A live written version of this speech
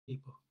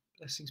people.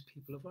 Blessings,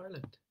 people of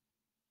Ireland.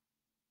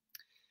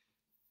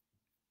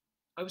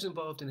 I was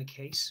involved in a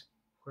case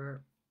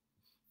where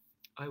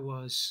I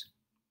was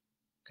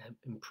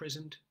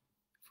imprisoned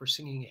for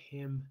singing a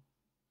hymn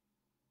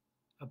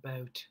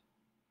about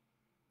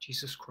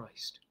Jesus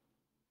Christ.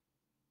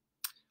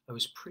 I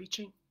was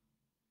preaching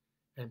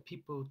and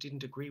people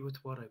didn't agree with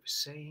what I was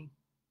saying,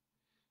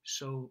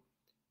 so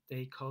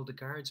they called the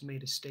guards,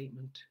 made a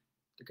statement.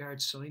 The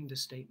guards signed a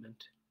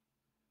statement,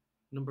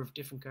 a number of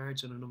different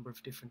guards on a number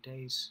of different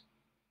days.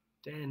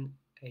 Then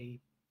a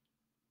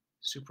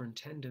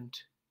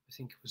superintendent, I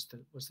think was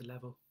the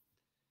level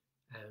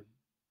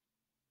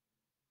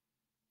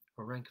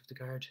or rank of the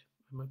guard,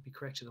 I might be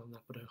corrected on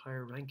that, but a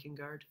higher ranking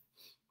guard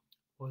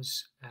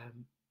was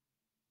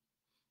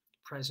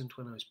present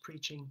when I was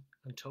preaching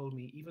and told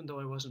me, even though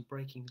I wasn't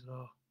breaking the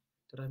law,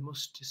 that I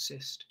must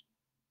desist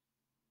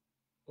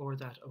or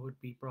that I would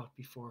be brought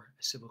before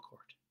a civil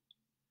court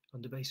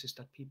on the basis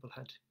that people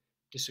had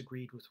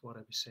disagreed with what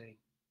I was saying.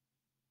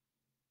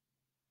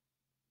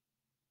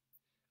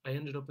 I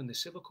ended up in the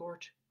civil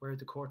court, where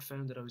the court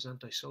found that I was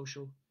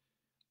antisocial.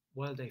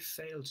 While they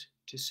failed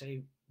to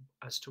say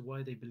as to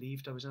why they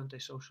believed I was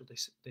antisocial, they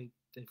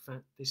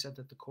said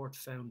that the court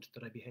found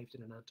that I behaved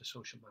in an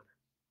antisocial manner.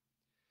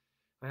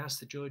 I asked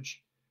the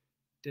judge,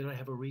 did I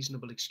have a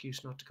reasonable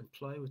excuse not to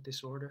comply with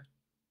this order?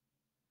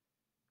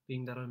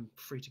 Being that I'm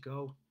free to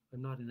go,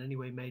 I'm not in any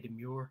way made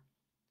immure,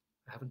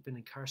 I haven't been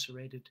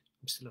incarcerated,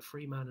 I'm still a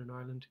free man in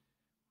Ireland,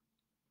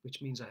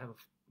 which means I have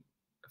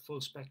a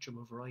full spectrum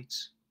of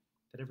rights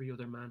that every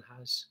other man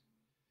has.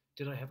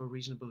 Did I have a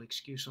reasonable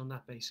excuse on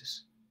that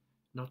basis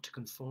not to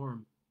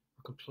conform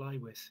or comply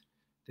with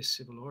this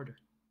civil order?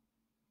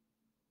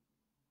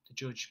 The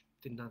judge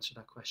didn't answer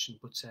that question,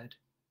 but said,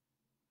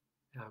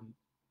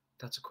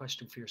 that's a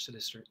question for your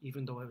solicitor,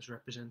 even though I was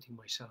representing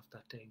myself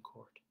that day in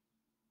court.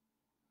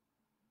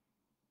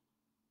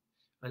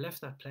 I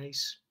left that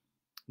place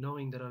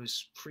knowing that I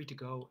was free to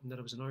go and that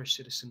I was an Irish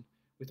citizen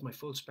with my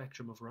full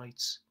spectrum of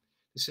rights.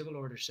 The civil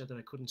order said that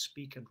I couldn't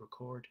speak and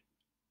record.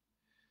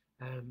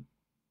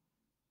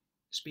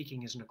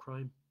 Speaking isn't a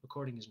crime,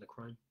 recording isn't a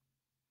crime.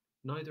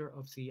 Neither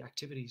of the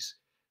activities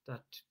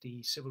that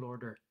the civil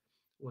order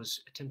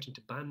was attempting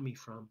to ban me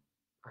from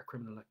are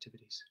criminal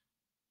activities.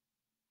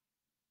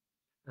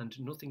 And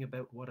nothing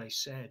about what I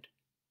said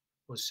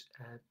was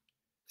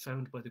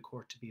found by the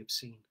court to be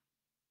obscene.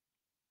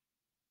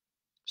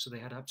 So they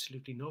had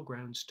absolutely no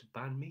grounds to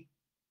ban me,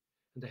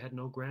 and they had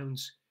no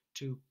grounds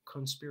to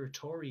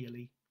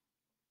conspiratorially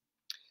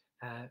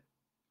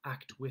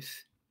act with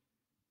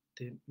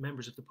the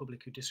members of the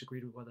public who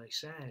disagreed with what I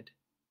said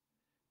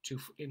to,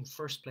 in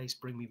first place,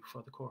 bring me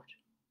before the court,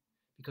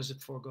 because it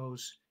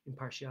foregoes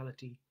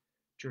impartiality,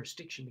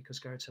 jurisdiction, because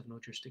guards have no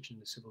jurisdiction in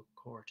the civil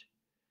court,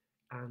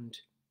 and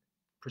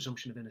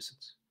presumption of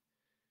innocence.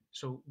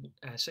 So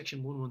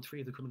Section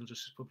 113 of the Criminal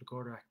Justice Public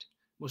Order Act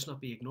must not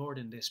be ignored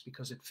in this,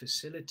 because it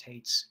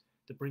facilitates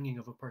the bringing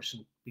of a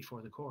person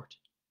before the court.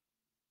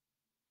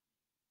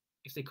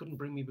 If they couldn't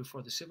bring me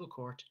before the civil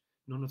court,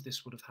 none of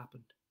this would have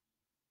happened.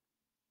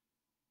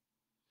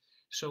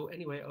 So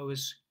anyway,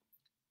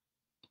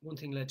 one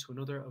thing led to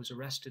another. I was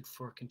arrested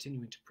for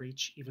continuing to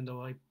preach, even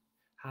though I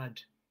had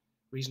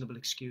reasonable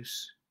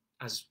excuse,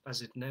 as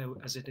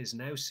it is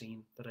now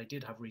seen, that I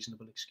did have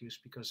reasonable excuse,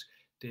 because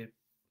the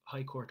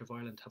High Court of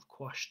Ireland have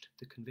quashed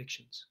the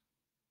convictions,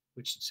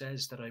 which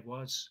says that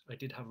I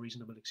did have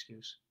reasonable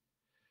excuse.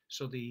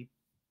 So the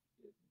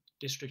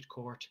district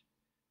court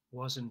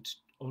wasn't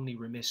only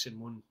remiss in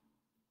one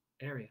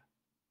area.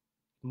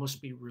 It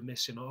must be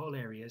remiss in all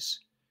areas,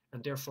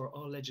 and therefore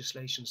all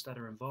legislations that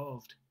are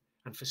involved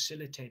and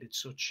facilitated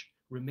such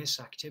remiss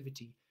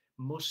activity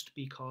must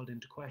be called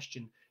into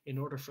question in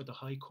order for the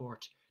High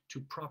Court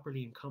to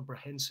properly and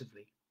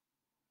comprehensively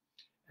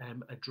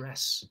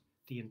address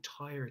the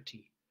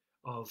entirety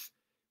of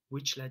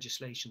which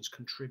legislations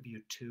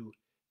contribute to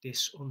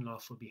this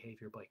unlawful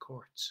behaviour by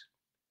courts.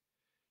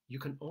 You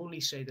can only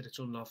say that it's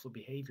unlawful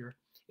behaviour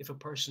if a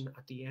person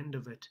at the end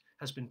of it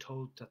has been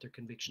told that their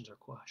convictions are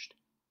quashed.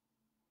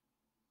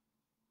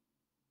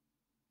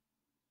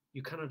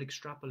 You cannot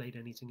extrapolate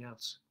anything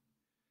else.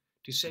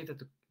 To say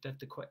that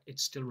it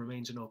still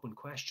remains an open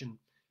question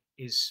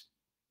is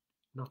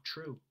not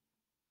true,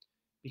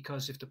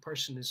 because if the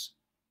person is,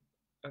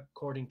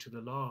 according to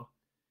the law,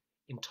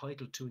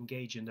 entitled to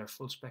engage in their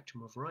full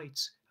spectrum of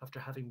rights after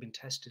having been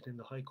tested in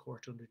the High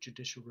Court under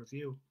judicial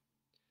review,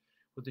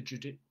 well, the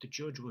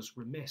judge was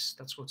remiss.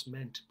 That's what's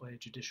meant by a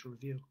judicial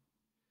review.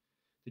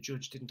 The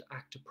judge didn't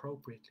act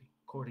appropriately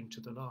according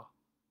to the law,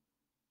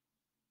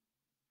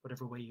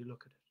 whatever way you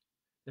look at it.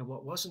 Now,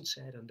 what wasn't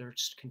said, and they're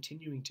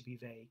continuing to be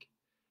vague,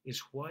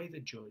 is why the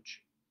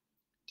judge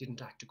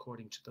didn't act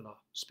according to the law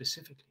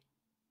specifically.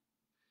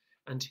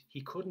 And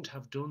he couldn't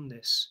have done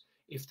this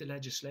if the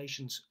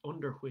legislations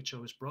under which I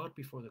was brought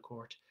before the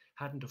court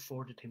hadn't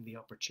afforded him the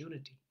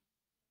opportunity.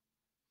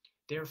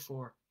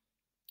 Therefore,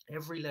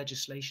 every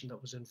legislation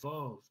that was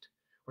involved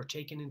or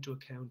taken into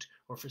account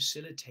or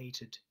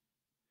facilitated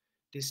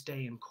this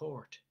day in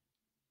court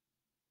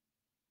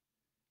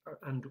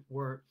and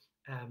were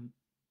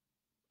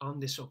on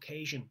this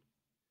occasion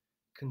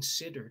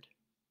considered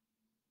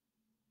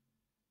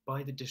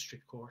by the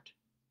district court,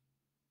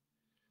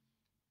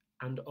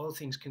 and all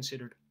things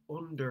considered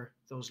under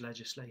those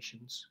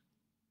legislations,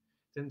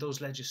 then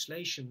those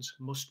legislations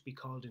must be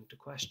called into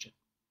question.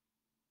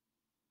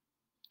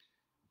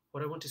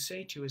 What I want to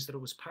say to you is that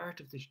it was part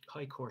of the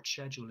High Court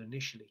schedule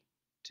initially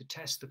to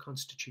test the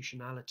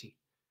constitutionality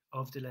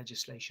of the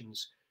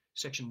legislations,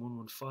 Section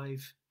 115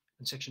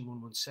 and Section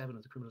 117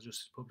 of the Criminal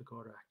Justice Public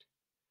Order Act.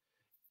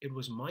 It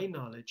was my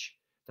knowledge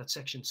that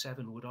Section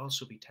 7 would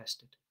also be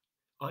tested.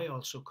 I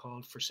also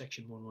called for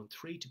Section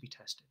 113 to be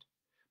tested,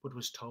 but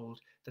was told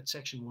that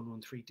Section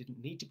 113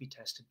 didn't need to be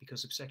tested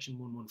because if Section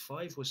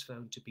 115 was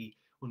found to be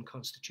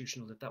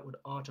unconstitutional, that would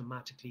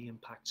automatically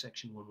impact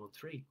Section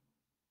 113.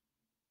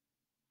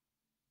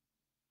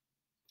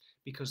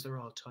 Because they're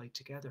all tied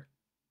together.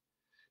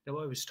 Now,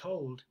 I was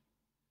told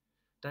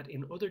that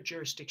in other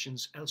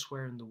jurisdictions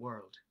elsewhere in the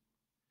world,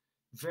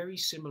 very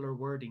similar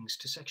wordings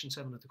to Section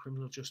 7 of the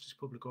Criminal Justice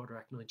Public Order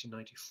Act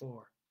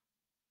 1994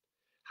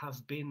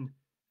 have been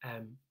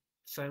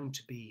found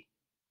to be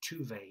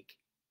too vague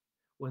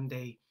when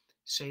they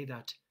say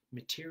that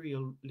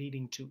material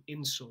leading to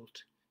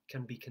insult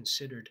can be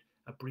considered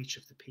a breach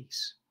of the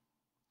peace,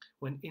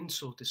 when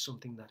insult is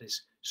something that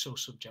is so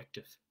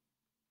subjective.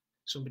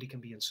 Somebody can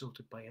be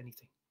insulted by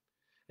anything.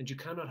 And you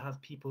cannot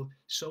have people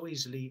so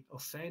easily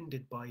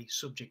offended by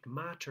subject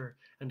matter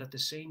and at the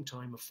same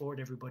time afford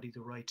everybody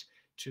the right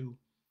to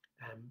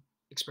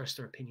express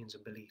their opinions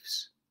and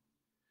beliefs.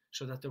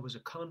 So that there was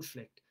a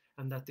conflict,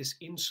 and that this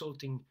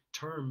insulting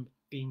term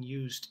being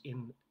used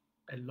in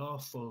a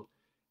lawful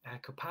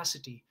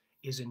capacity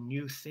is a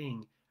new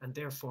thing and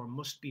therefore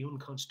must be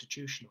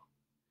unconstitutional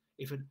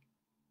if it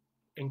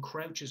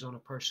encroaches on a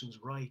person's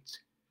right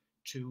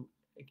to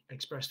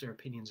express their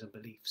opinions and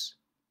beliefs.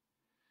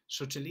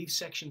 So to leave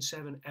Section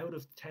 7 out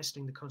of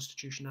testing the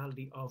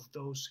constitutionality of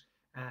those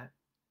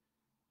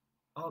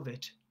of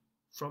it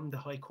from the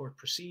High Court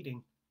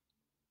proceeding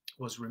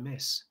was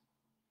remiss,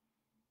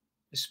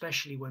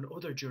 especially when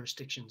other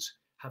jurisdictions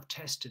have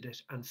tested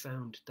it and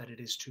found that it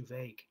is too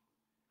vague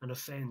and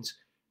offends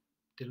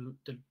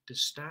the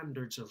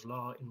standards of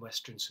law in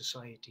Western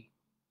society.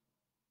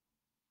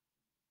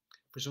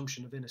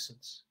 Presumption of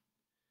innocence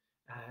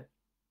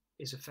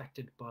is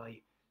affected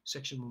by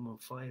Section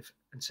 115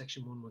 and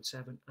Section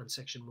 117 and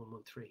Section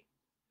 113.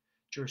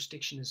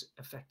 Jurisdiction is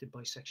affected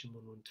by Section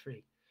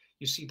 113.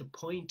 You see, the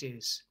point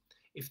is,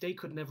 if they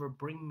could never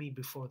bring me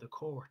before the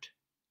court,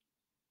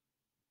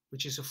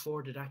 which is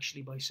afforded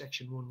actually by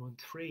Section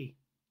 113,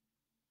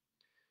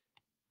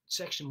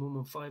 Section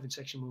 115 and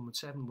Section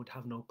 117 would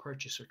have no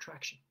purchase or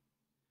traction.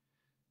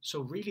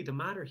 So really the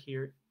matter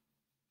here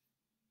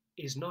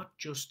is not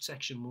just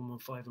Section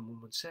 115 and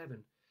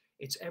 117,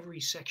 it's every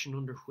section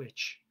under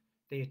which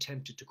they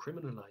attempted to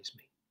criminalize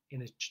me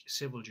in a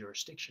civil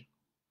jurisdiction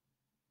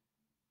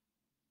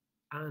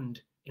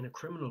and in a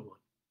criminal one.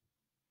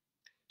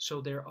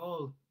 So they're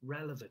all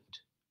relevant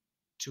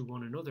to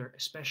one another,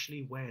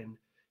 especially when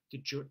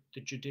the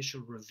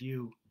judicial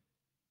review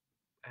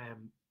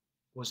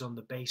was on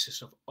the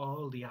basis of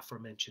all the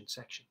aforementioned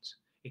sections.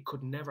 It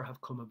could never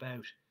have come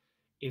about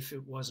if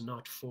it was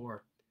not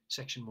for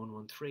Section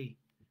 113,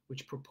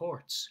 which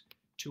purports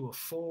to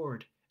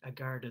afford a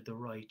Garda the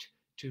right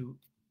to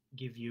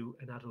give you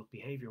an adult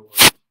behaviour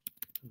warning.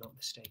 I'm not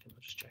mistaken,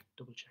 I'll just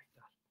double check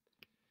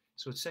that.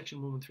 So it's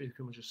Section 113 of the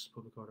Criminal Justice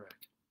Public Order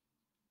Act.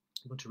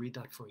 I'm going to read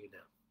that for you now.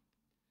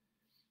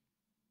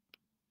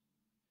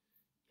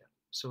 Yeah,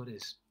 so it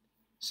is.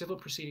 Civil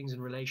proceedings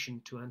in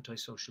relation to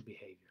antisocial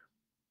behaviour.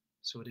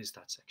 So it is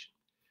that section.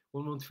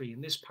 113,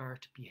 in this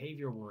part,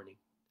 behaviour warning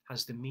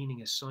has the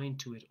meaning assigned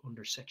to it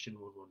under Section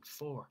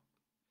 114.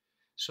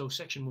 So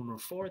Section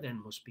 114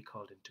 then must be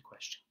called into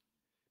question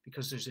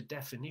because there's a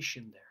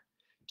definition there.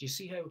 Do you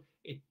see how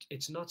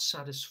it's not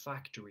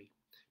satisfactory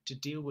to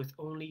deal with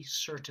only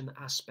certain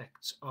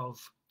aspects of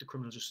the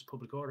Criminal Justice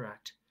Public Order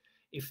Act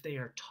if they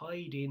are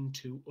tied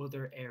into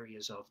other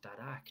areas of that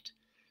Act?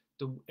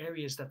 The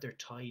areas that they're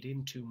tied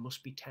into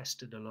must be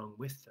tested along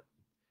with them,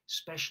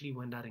 especially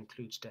when that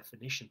includes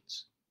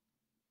definitions.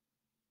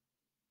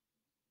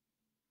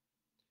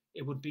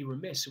 It would be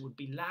remiss, it would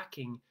be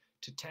lacking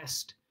to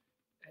test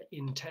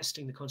in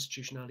testing the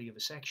constitutionality of a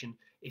section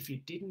if you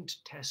didn't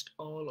test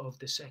all of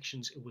the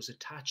sections it was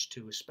attached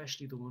to,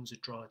 especially the ones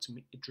it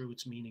drew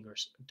its meaning or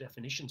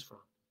definitions from.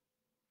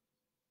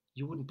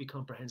 You wouldn't be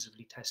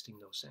comprehensively testing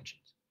those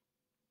sections.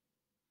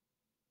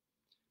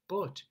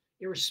 But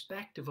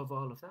irrespective of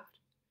all of that,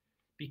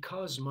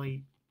 because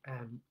my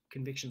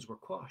convictions were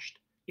quashed,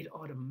 it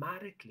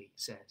automatically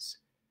says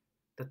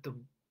that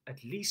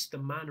at least the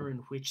manner in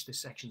which the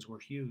sections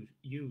were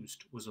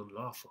used was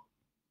unlawful.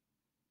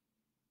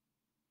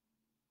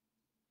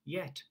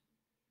 Yet,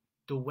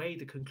 the way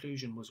the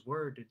conclusion was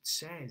worded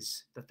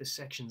says that the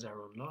sections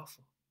are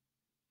unlawful.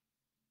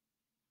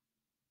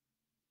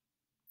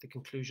 The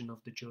conclusion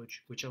of the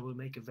judge, which I will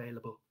make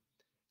available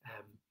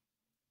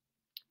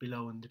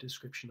below in the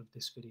description of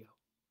this video.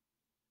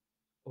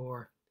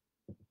 Or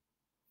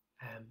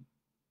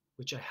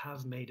which I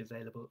have made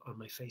available on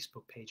my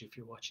Facebook page if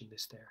you're watching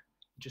this there.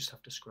 You just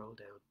have to scroll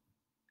down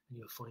and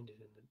you'll find it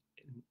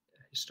in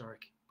a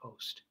historic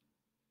post.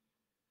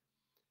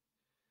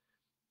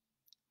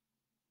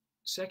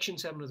 Section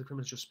 7 of the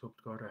Criminal Justice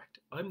Public Order Act.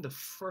 I'm the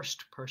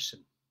first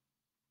person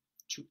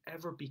to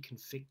ever be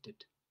convicted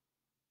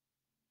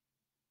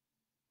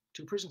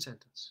to a prison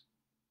sentence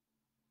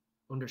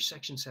under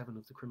Section 7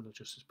 of the Criminal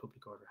Justice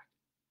Public Order Act.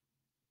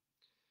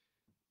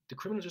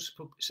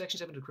 Section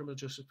 7 of the Criminal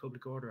Justice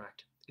Public Order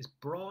Act is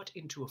brought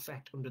into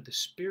effect under the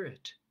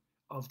spirit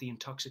of the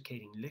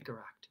Intoxicating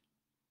Liquor Act.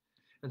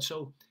 And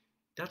so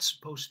that's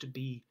supposed to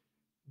be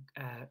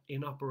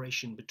in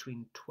operation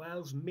between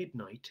 12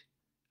 midnight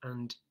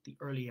and the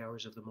early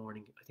hours of the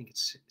morning. I think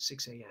it's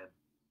 6 a.m.,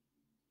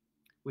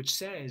 which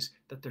says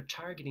that they're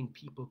targeting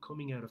people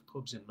coming out of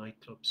pubs and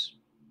nightclubs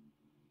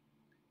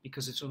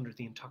because it's under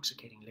the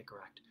Intoxicating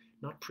Liquor Act,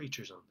 not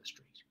preachers on the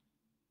street.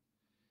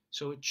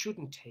 So it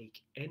shouldn't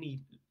take any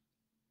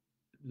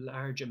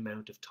large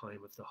amount of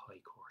time of the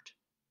High Court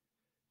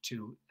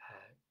to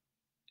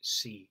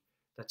see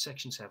that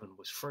Section 7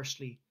 was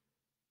firstly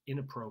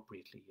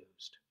inappropriately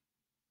used.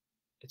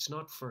 It's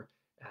not for,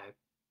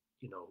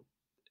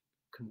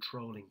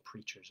 controlling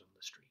preachers on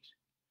the street.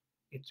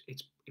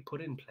 It's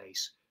put in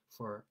place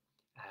for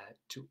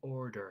to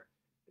order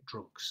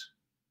drunks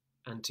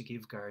and to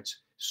give guards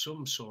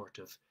some sort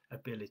of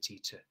ability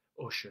to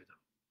usher them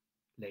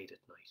late at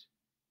night.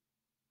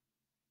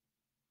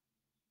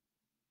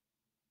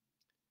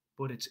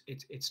 But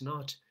it's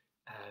not,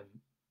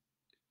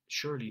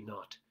 surely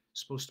not,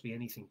 supposed to be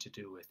anything to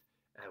do with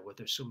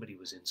whether somebody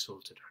was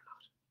insulted or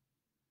not.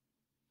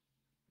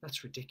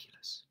 That's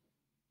ridiculous.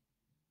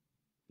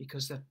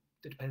 Because that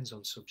depends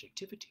on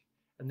subjectivity.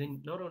 And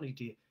then not only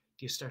do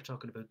you start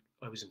talking about,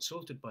 I was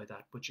insulted by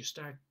that, but you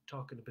start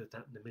talking about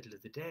that in the middle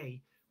of the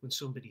day when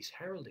somebody's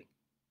heralding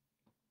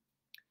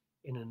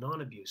in a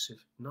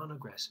non-abusive,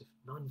 non-aggressive,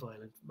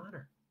 non-violent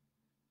manner.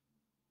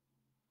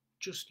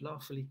 Just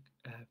lawfully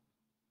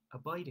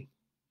abiding,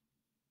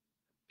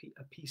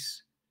 a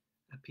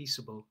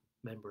peaceable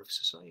member of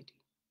society,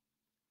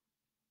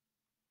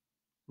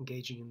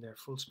 engaging in their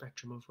full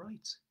spectrum of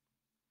rights.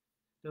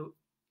 Now,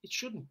 it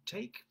shouldn't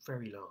take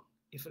very long.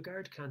 If a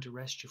guard can't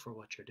arrest you for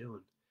what you're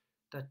doing,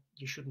 that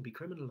you shouldn't be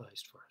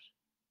criminalised for it.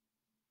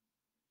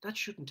 That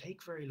shouldn't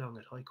take very long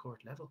at High Court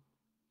level.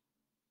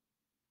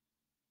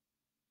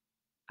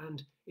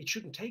 And it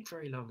shouldn't take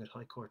very long at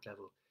High Court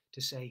level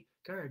to say,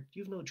 guard,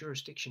 you've no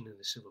jurisdiction in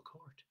the civil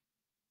court.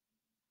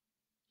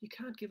 You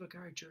can't give a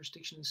guard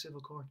jurisdiction in the civil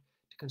court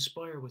to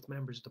conspire with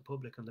members of the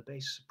public on the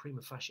basis of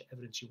prima facie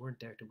evidence you weren't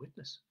there to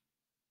witness,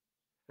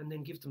 and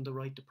then give them the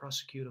right to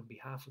prosecute on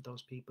behalf of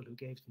those people who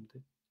gave them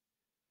the...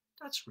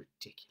 That's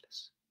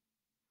ridiculous.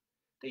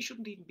 They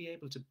shouldn't even be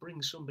able to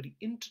bring somebody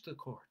into the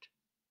court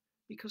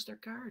because they're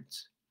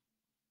guards.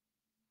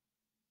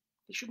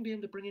 They shouldn't be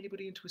able to bring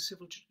anybody into a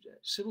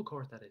civil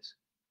court, that is.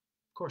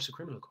 Of course, a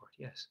criminal court,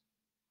 yes.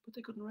 But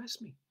they couldn't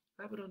arrest me.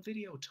 I have it on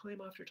video time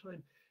after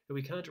time. And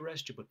we can't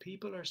arrest you, but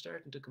people are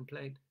starting to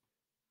complain.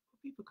 Well,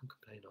 people can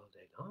complain all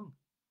day long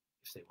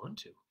if they want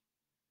to.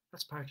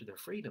 That's part of their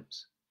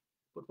freedoms.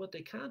 But what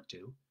they can't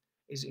do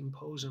is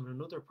impose on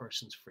another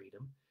person's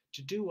freedom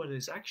to do what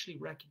is actually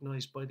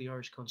recognised by the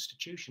Irish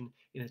Constitution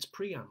in its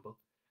preamble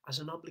as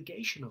an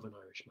obligation of an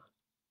Irishman.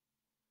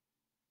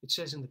 It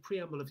says in the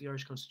preamble of the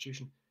Irish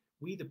Constitution,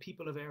 we the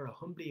people of Eire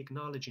humbly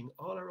acknowledging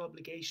all our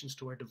obligations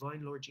to our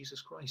divine Lord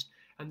Jesus Christ.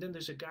 And then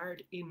there's a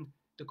guard in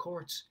the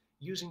courts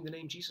using the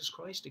name Jesus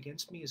Christ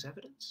against me as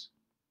evidence.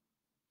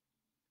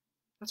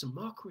 That's a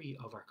mockery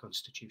of our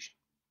Constitution.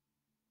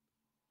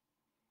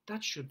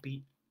 That should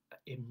be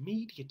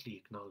immediately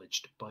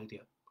acknowledged by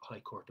the High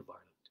Court of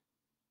Ireland.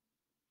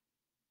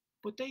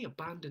 But they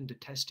abandoned the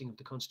testing of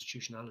the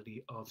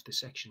constitutionality of the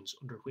sections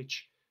under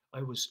which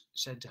I was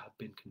said to have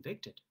been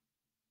convicted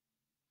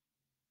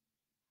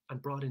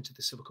and brought into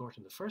the civil court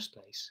in the first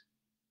place,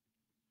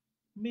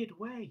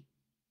 midway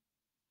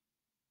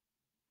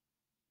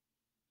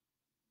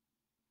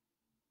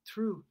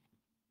through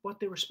what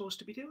they were supposed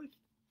to be doing.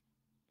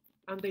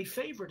 And they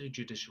favoured a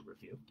judicial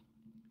review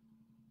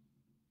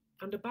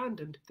and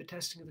abandoned the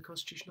testing of the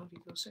constitutionality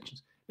of those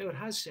sections. Now, it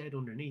has said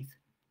underneath,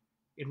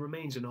 it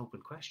remains an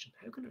open question.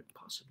 How can it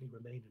possibly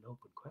remain an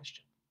open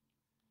question?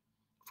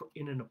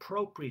 In an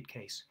appropriate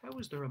case, how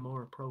is there a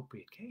more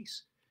appropriate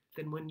case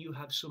than when you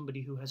have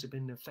somebody who has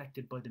been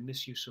affected by the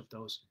misuse of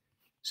those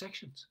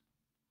sections?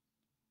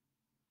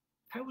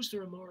 How is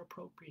there a more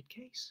appropriate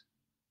case?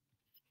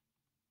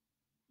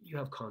 You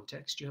have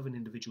context, you have an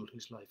individual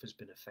whose life has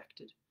been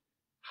affected,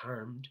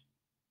 harmed,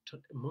 a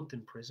month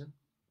in prison,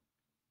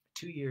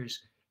 2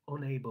 years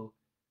unable,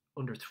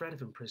 under threat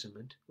of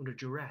imprisonment, under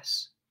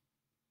duress,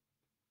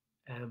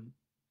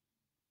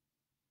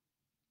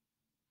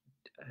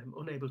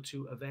 unable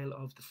to avail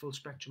of the full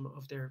spectrum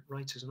of their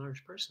rights as an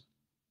Irish person.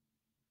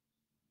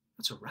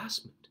 That's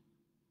harassment.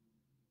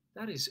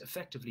 That is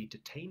effectively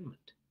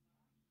detainment.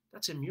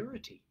 That's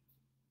immurity.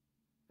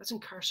 That's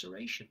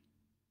incarceration.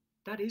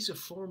 That is a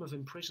form of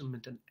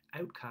imprisonment and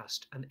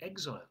outcast and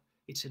exile.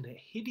 It's a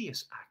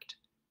hideous act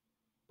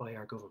by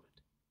our government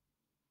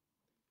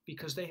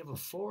because they have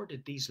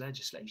afforded these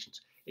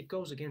legislations. It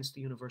goes against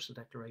the Universal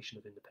Declaration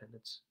of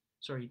Independence.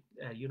 Sorry,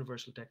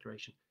 Universal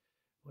Declaration.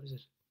 What is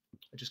it?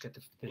 I just get the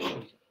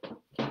sheet.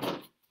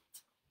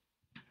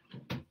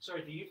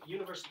 Sorry, the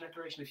Universal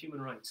Declaration of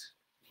Human Rights.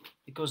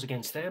 It goes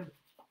against them.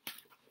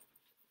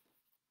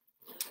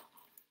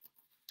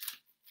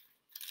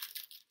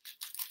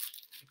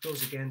 It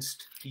goes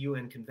against the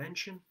UN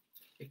Convention.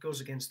 It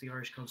goes against the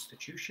Irish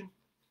Constitution.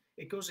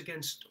 It goes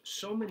against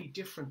so many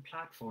different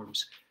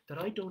platforms that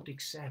I don't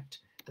accept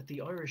that the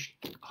Irish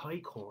High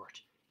Court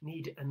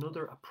need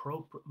another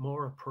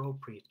more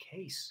appropriate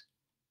case.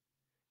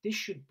 This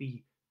should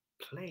be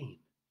plain,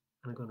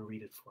 and I'm going to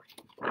read it for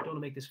you. I don't want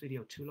to make this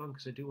video too long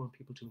because I do want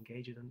people to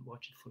engage it and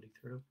watch it fully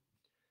through.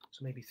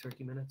 So maybe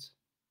 30 minutes.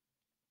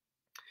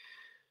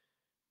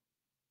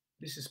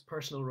 This is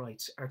personal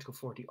rights, Article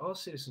 40. All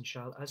citizens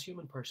shall, as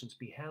human persons,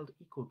 be held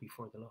equal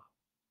before the law.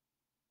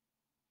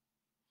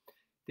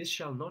 This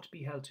shall not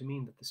be held to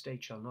mean that the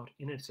state shall not,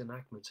 in its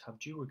enactments, have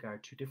due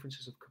regard to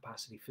differences of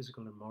capacity,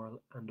 physical and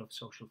moral, and of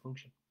social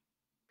function.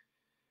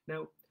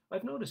 Now,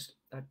 I've noticed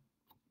that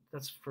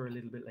that's for a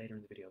little bit later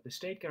in the video. The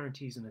state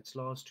guarantees in its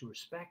laws to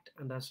respect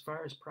and, as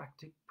far as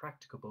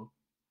practicable,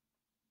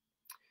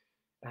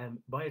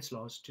 by its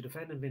laws, to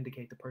defend and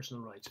vindicate the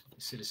personal rights of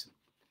the citizen.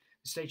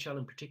 The state shall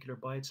in particular,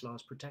 by its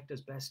laws, protect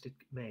as best it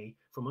may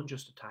from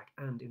unjust attack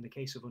and, in the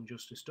case of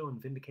injustice done,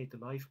 vindicate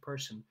the life,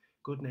 person,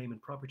 good name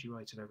and property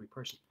rights of every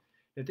person.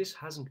 Now, this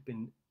hasn't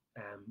been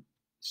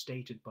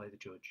stated by the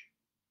judge.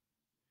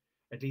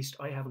 At least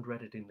I haven't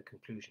read it in the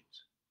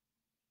conclusions.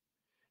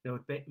 Now,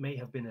 it may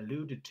have been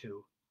alluded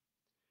to,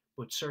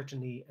 but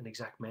certainly an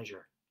exact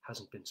measure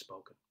hasn't been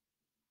spoken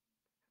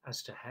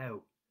as to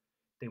how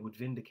they would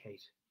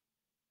vindicate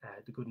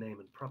the good name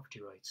and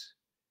property rights.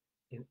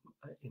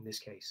 In this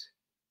case,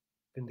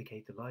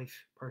 vindicate the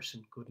life,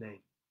 person, good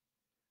name.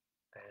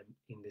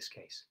 In this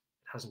case,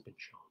 it hasn't been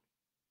shown.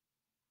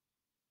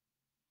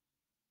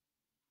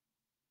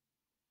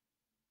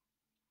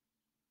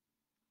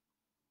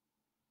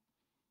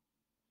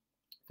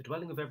 The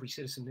dwelling of every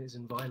citizen is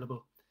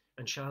inviolable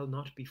and shall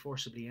not be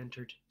forcibly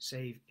entered,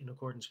 save in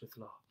accordance with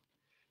law.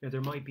 Now,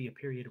 there might be a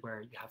period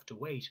where you have to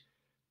wait,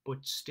 but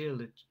still,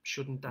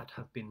 shouldn't that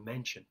have been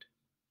mentioned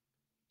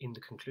in the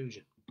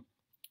conclusion?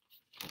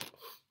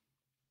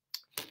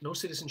 No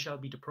citizen shall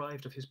be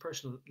deprived of his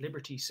personal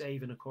liberty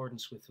save in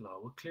accordance with law.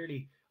 Well,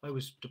 clearly, I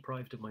was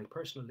deprived of my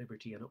personal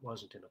liberty and it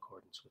wasn't in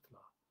accordance with law.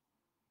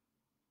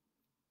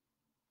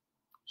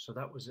 So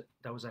that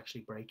was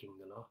actually breaking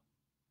the law.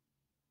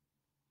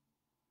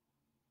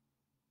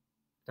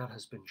 That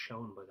has been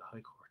shown by the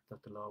High Court,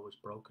 that the law was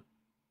broken.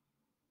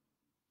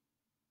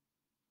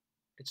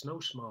 It's no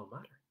small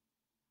matter.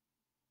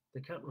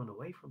 They can't run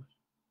away from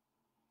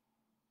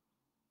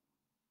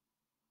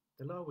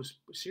it. The law was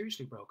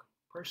seriously broken.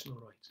 Personal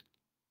rights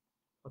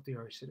of the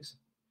Irish citizen.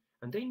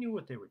 And they knew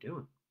what they were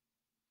doing.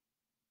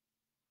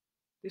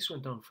 This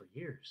went on for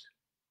years.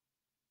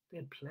 They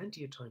had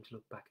plenty of time to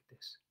look back at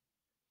this.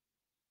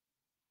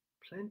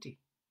 Plenty.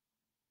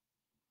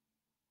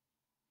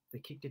 They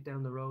kicked it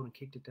down the road and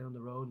kicked it down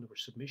the road, and there were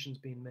submissions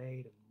being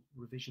made and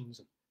revisions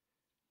and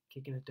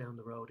kicking it down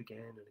the road again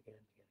and again and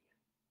again.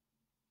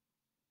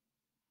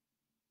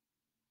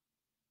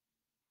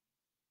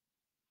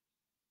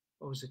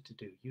 What was it to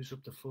do? Use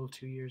up the full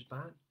 2 years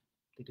ban?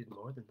 They did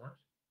more than that.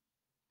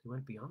 They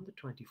went beyond the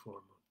 24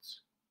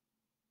 months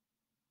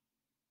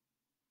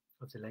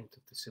of the length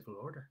of the civil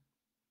order.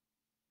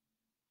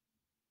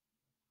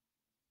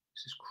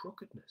 This is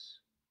crookedness.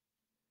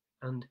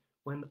 And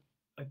when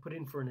I put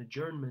in for an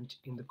adjournment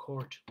in the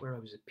court where I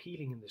was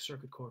appealing, in the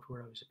circuit court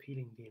where I was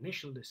appealing the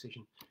initial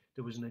decision,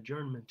 there was an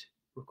adjournment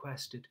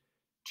requested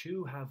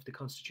to have the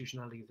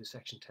constitutionality of the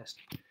section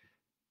tested.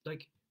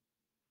 Like,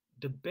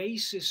 the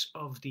basis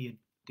of the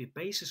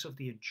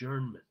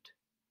adjournment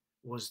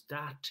was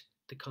that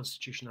the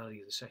constitutionality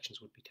of the sections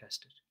would be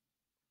tested.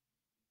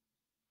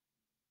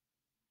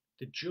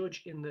 The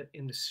judge in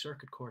the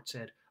circuit court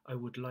said, I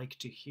would like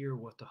to hear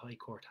what the High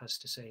Court has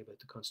to say about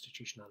the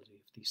constitutionality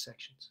of these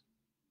sections.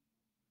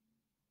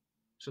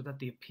 So that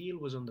the appeal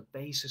was on the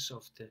basis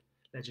of the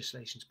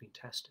legislations being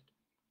tested.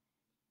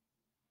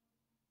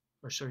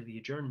 Or sorry, the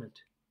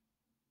adjournment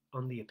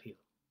on the appeal.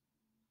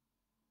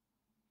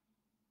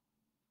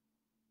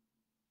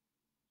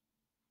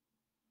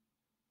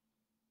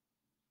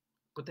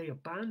 But they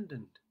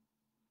abandoned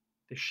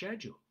the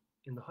schedule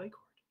in the High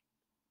Court.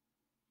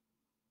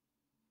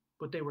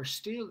 But they were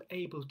still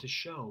able to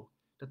show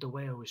that the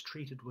way I was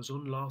treated was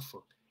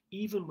unlawful,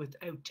 even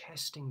without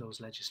testing those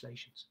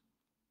legislations.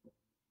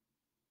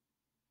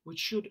 Which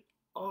should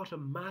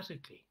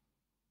automatically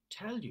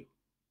tell you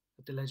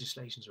that the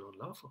legislations are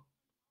unlawful.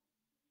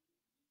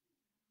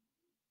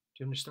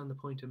 Do you understand the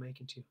point I'm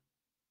making to you?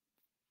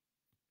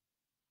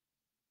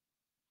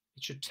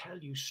 It should tell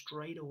you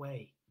straight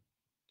away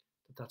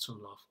that that's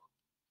unlawful.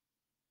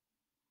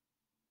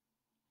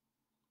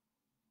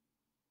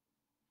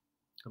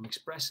 I'm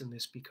expressing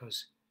this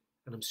because,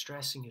 and I'm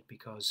stressing it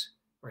because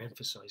or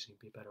emphasizing would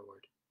be a better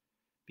word,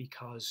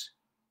 because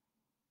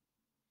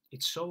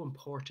it's so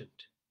important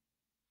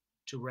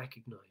to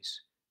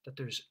recognize that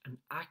there's an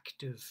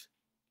active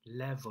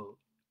level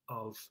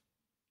of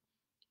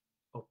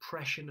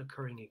oppression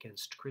occurring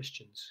against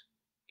Christians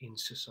in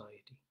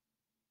society,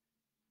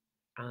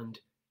 and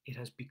it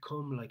has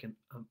become like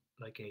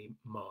a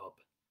mob.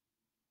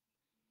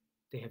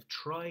 They have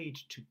tried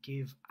to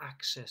give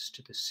access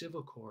to the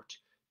civil court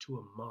to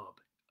a mob.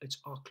 It's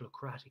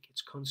autocratic,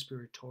 it's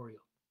conspiratorial.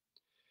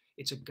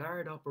 It's a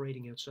guard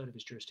operating outside of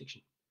his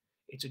jurisdiction.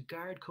 It's a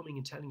guard coming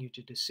and telling you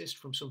to desist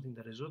from something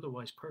that is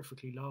otherwise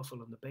perfectly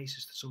lawful on the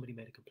basis that somebody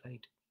made a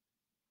complaint.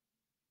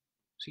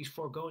 So he's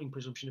foregoing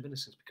presumption of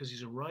innocence because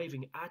he's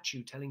arriving at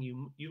you telling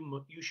you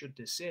you should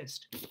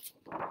desist.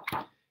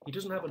 He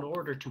doesn't have an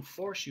order to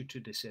force you to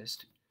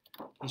desist.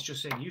 He's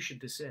just saying you should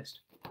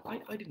desist. I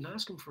didn't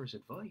ask him for his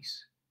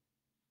advice.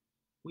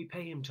 We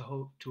pay him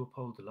to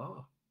uphold the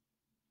law,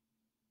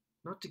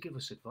 not to give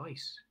us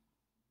advice.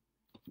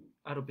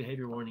 Adult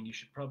behavior warning,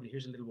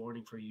 here's a little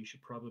warning for you, you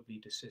should probably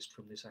desist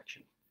from this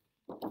action.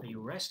 Are you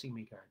arresting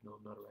me, guard? No,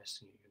 I'm not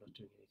arresting you. You're not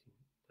doing anything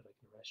that I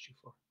can arrest you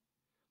for.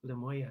 Well,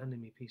 then why are you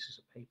handing me pieces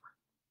of paper?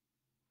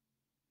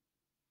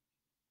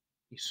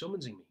 You're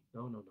summonsing me.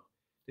 No.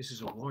 This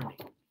is a warning.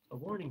 A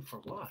warning for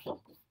what?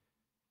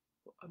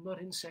 I'm not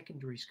in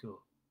secondary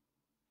school.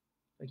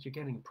 Like you're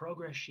getting a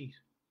progress sheet.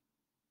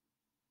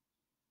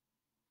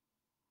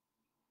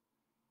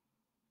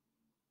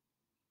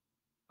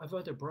 I've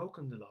either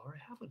broken the law or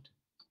I haven't.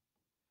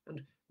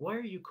 And why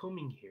are you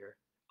coming here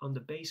on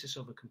the basis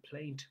of a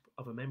complaint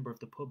of a member of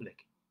the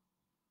public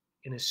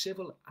in a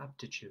civil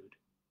aptitude?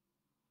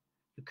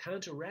 You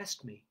can't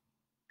arrest me,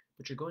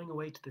 but you're going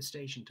away to the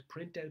station to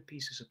print out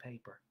pieces of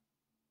paper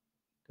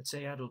that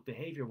say adult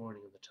behavior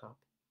warning on the top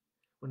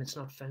when it's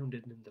not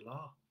founded in the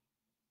law.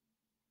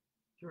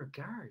 You're a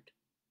guard.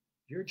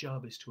 Your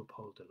job is to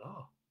uphold the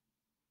law,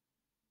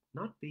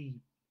 not be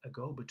a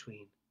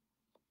go-between.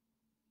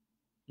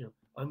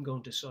 I'm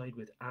going to side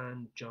with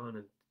Anne, John,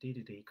 and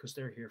Dee because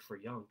they're here for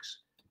yonks.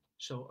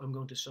 So I'm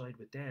going to side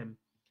with them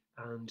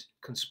and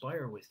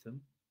conspire with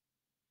them.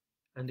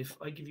 And if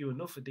I give you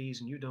enough of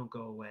these and you don't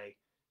go away,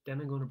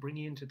 then I'm going to bring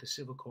you into the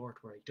civil court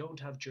where I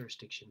don't have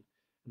jurisdiction,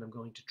 and I'm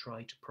going to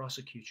try to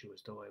prosecute you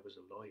as though I was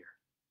a lawyer.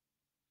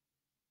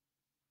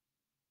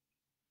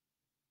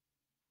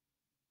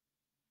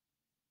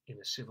 In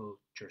a civil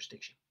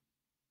jurisdiction.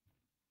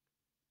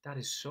 That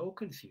is so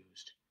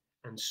confused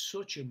and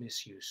such a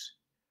misuse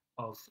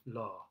of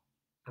law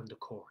and the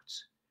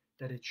courts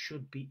that it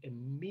should be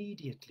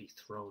immediately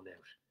thrown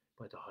out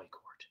by the High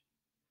Court,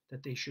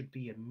 that they should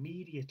be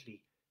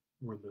immediately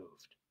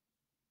removed,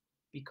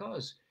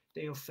 because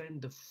they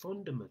offend the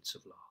fundaments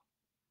of law,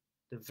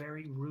 the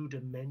very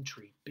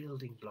rudimentary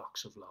building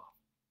blocks of law.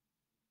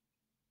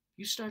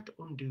 You start to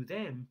undo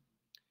them,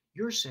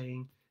 you're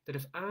saying that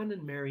if Anne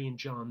and Mary and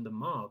John, the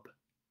mob,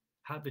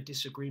 have a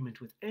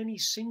disagreement with any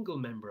single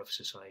member of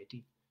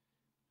society,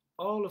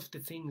 all of the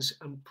things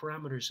and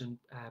parameters and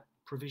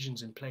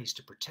provisions in place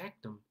to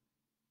protect them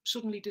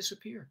suddenly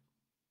disappear.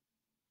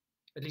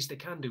 At least they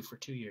can do for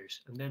 2 years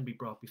and then be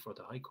brought before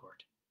the High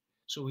Court.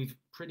 So we've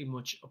pretty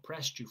much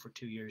oppressed you for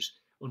 2 years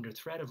under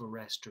threat of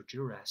arrest or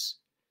duress,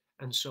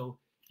 and so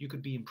you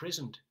could be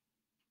imprisoned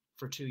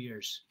for 2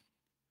 years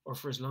or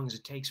for as long as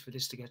it takes for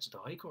this to get to the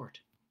High Court.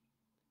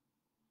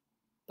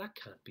 That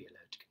can't be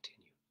allowed to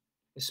continue,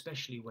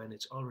 especially when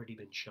it's already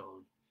been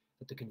shown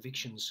that the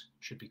convictions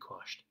should be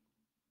quashed.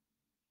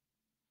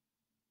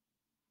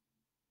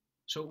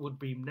 So it would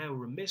be now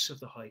remiss of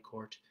the High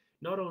Court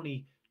not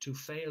only to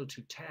fail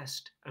to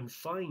test and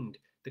find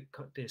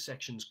the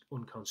sections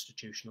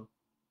unconstitutional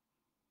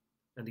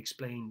and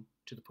explain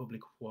to the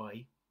public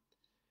why,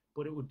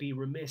 but it would be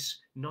remiss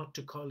not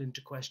to call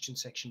into question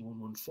Section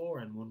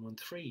 114 and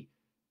 113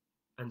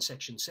 and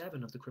Section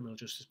 7 of the Criminal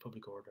Justice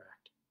Public Order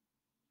Act,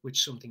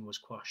 which something was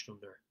quashed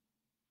under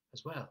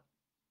as well.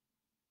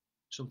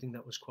 Something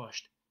that was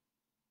quashed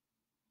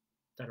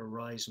that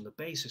arise on the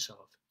basis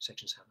of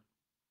Section 7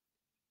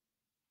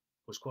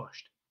 was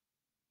quashed.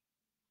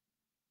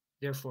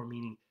 Therefore,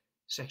 meaning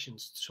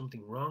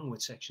something wrong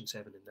with Section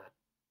 7 in that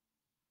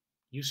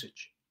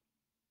usage.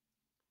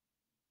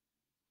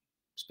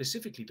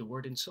 Specifically the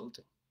word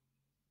insulting.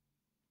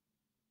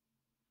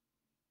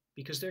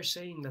 Because they're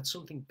saying that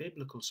something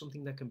biblical,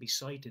 something that can be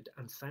cited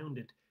and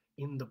founded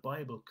in the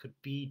Bible could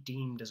be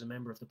deemed as a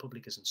member of the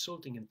public as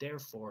insulting, and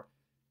therefore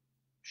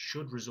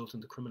should result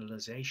in the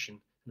criminalization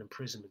and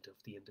imprisonment of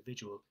the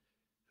individual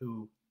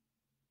who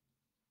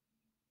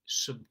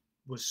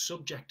was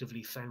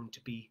subjectively found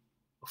to be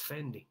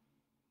offending,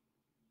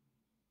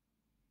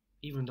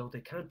 even though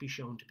they can't be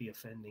shown to be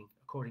offending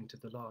according to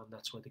the law, and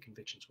that's why the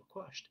convictions were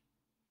quashed.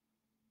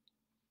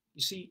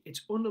 You see,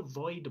 it's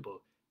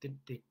unavoidable that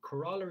the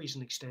corollaries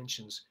and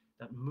extensions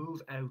that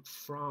move out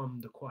from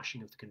the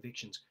quashing of the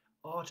convictions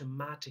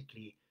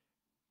automatically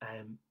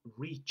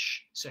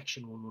reach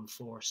Section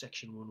 114,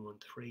 Section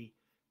 113,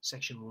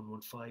 Section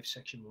 115,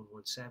 Section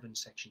 117,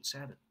 Section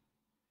 7.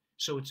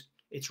 So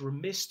it's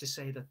remiss to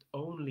say that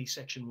only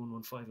Section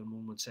 115 and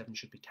 117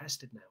 should be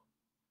tested now.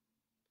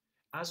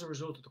 As a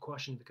result of the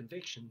quashing of the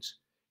convictions,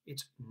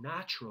 it's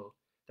natural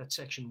that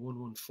Section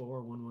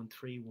 114,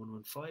 113,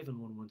 115 and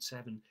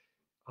 117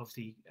 of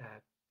the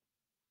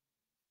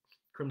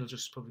Criminal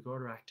Justice Public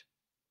Order Act,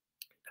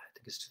 I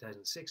think it's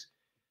 2006,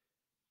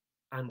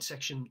 and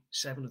Section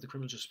 7 of the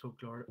Criminal Justice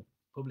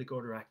Public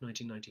Order Act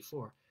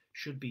 1994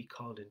 should be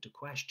called into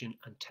question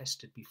and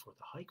tested before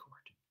the High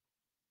Court.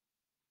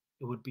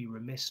 It would be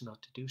remiss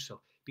not to do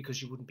so,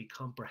 because you wouldn't be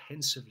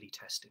comprehensively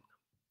testing them.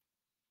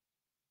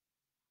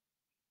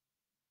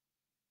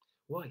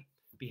 Why?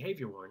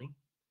 Behaviour warning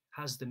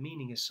has the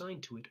meaning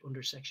assigned to it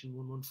under Section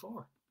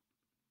 114.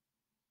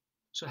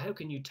 So how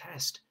can you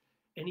test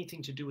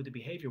anything to do with the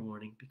behaviour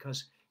warning?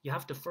 Because you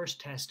have to first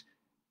test,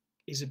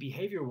 is a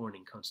behaviour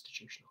warning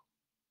constitutional?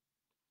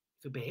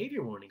 If a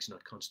behaviour warning is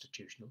not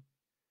constitutional,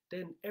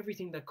 then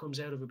everything that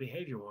comes out of a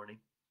behaviour warning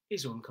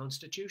is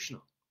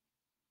unconstitutional.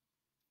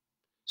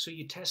 So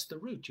you test the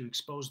root, you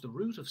expose the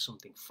root of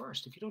something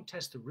first. If you don't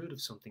test the root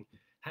of something,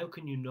 how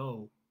can you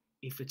know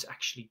if it's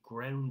actually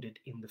grounded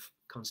in the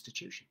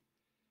Constitution?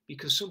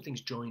 Because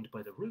something's joined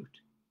by the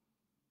root.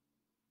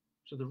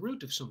 So the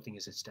root of something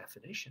is its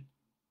definition.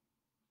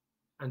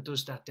 And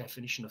does that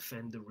definition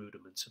offend the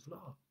rudiments of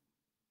law?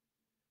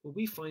 Well,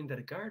 we find that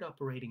a guard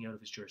operating out of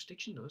his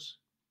jurisdiction does.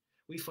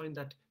 We find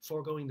that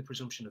foregoing the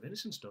presumption of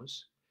innocence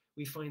does.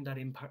 We find that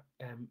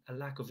a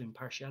lack of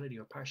impartiality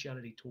or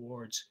partiality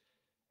towards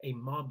a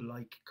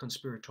mob-like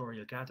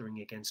conspiratorial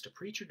gathering against a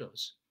preacher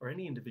does, or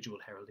any individual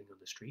heralding on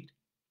the street.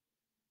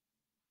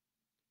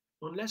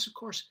 Unless, of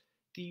course,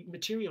 the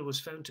material was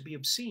found to be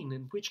obscene,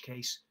 in which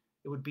case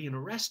it would be an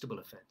arrestable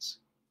offence.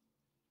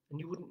 And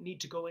you wouldn't need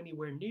to go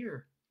anywhere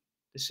near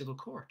the civil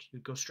court.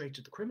 You'd go straight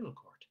to the criminal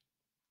court.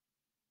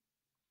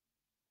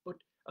 But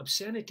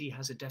obscenity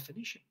has a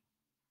definition.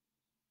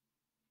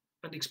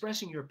 And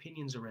expressing your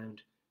opinions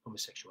around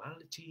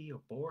homosexuality,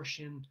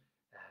 abortion,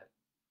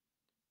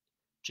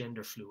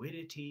 gender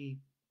fluidity,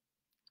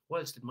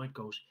 whilst it might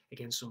go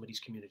against somebody's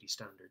community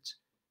standards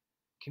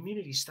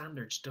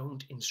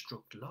don't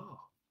instruct law.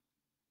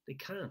 They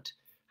can't.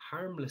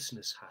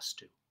 Harmlessness has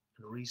to,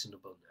 and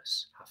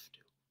reasonableness have to.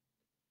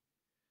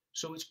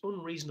 So it's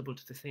unreasonable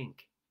to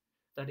think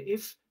that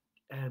if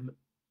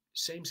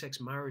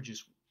same-sex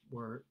marriages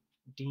were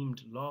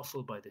deemed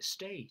lawful by the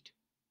state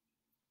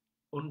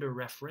under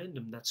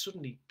referendum, that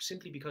suddenly,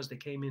 simply because they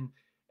came in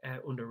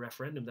under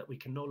referendum, that we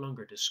can no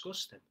longer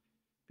discuss them.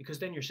 Because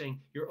then you're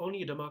saying you're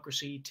only a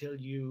democracy till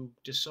you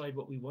decide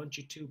what we want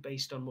you to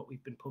based on what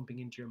we've been pumping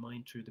into your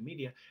mind through the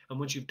media. And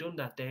once you've done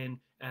that, then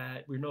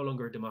we're no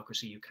longer a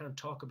democracy. You can't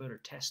talk about or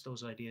test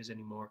those ideas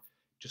anymore.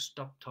 Just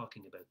stop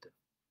talking about them,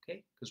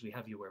 okay? Because we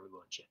have you where we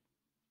want you.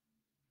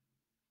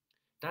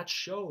 That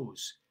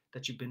shows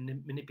that you've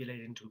been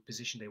manipulated into a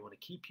position they want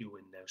to keep you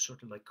in now,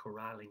 sort of like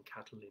corralling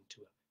cattle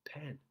into a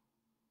pen.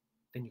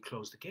 Then you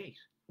close the gate.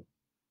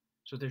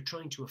 So they're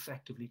trying to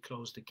effectively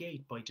close the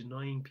gate by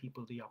denying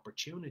people the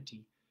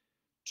opportunity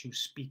to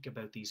speak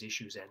about these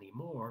issues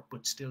anymore,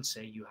 but still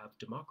say you have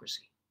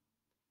democracy.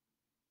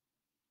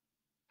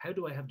 How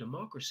do I have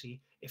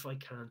democracy if I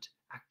can't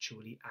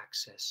actually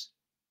access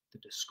the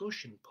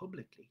discussion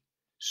publicly?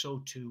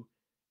 So to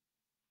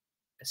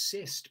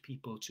assist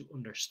people to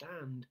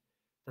understand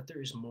that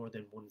there is more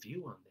than one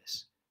view on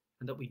this,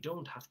 and that we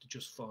don't have to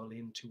just fall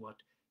into what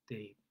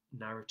the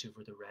narrative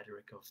or the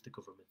rhetoric of the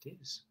government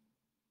is.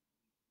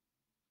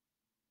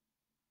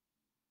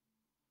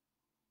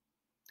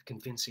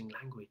 Convincing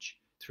language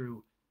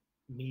through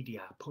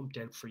media pumped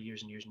out for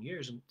years and years and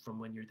years, and from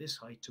when you're this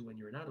height to when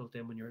you're an adult,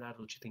 then when you're an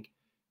adult you think,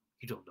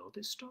 you don't know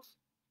this stuff?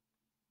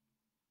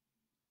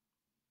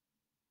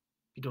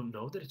 You don't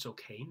know that it's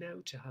okay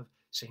now to have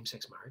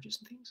same-sex marriages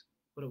and things?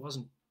 But it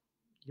wasn't,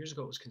 years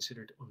ago it was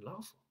considered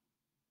unlawful.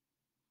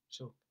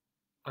 So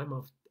I'm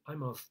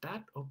of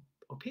that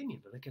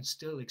opinion, and I can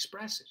still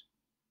express it.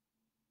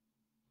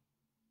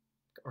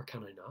 Or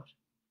can I not?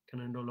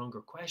 Can I no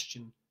longer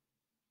question?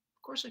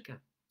 Of course I can.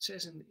 It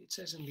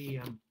says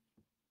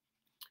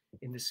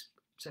in this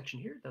section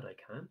here that I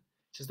can. It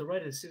says the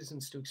right of the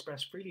citizens to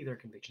express freely their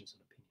convictions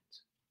and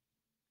opinions.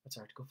 That's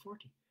Article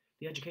 40.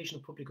 The education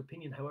of public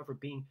opinion, however,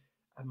 being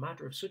a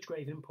matter of such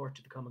grave import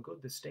to the common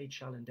good, the state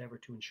shall endeavour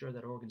to ensure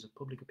that organs of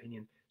public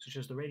opinion, such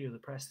as the radio, the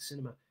press, the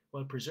cinema,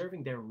 while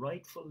preserving their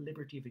rightful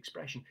liberty of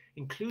expression,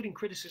 including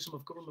criticism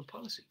of government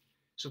policy.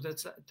 So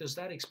does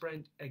that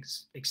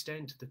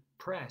extend to the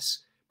press,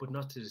 but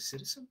not to the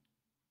citizen?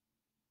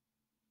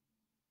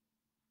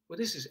 Well,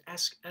 this is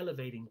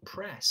elevating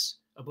press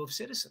above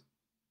citizen.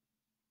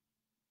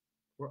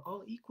 We're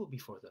all equal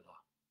before the law.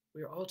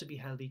 We are all to be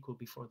held equal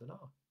before the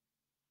law.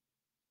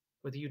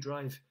 Whether you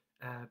drive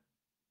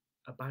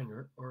a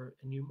banger or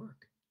a new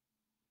Merc.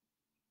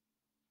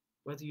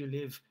 Whether you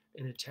live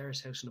in a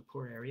terrace house in a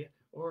poor area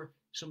or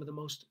some of the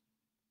most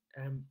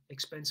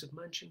expensive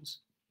mansions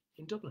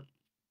in Dublin,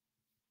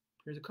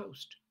 near the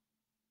coast.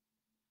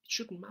 It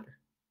shouldn't matter.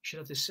 You should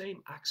have the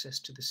same access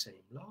to the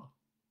same law.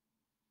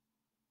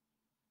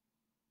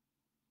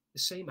 the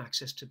same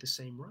access to the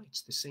same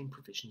rights, the same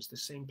provisions, the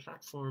same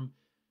platform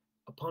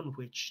upon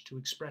which to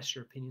express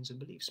your opinions and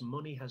beliefs.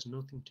 Money has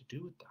nothing to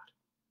do with that.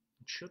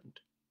 It shouldn't.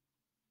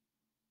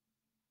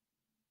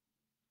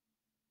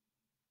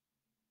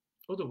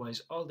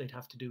 Otherwise, all they'd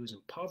have to do is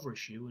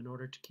impoverish you in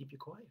order to keep you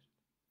quiet.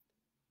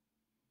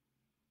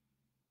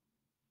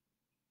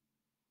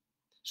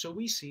 So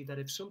we see that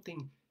if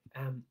something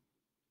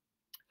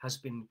has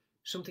been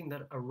something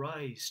that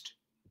arised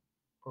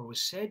or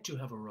was said to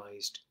have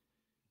arised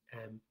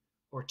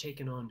or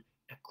taken on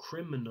a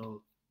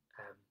criminal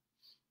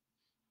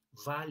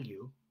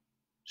value,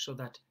 so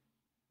that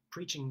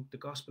preaching the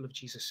gospel of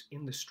Jesus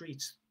in the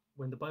streets,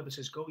 when the Bible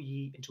says, go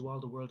ye into all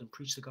the world and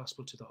preach the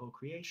gospel to the whole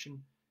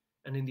creation,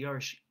 and in the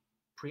Irish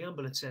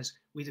preamble it says,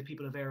 we the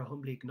people of Eire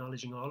humbly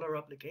acknowledging all our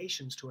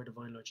obligations to our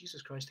divine Lord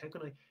Jesus Christ. How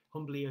can I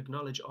humbly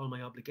acknowledge all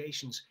my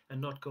obligations and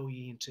not go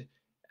ye into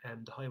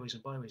the highways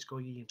and byways, go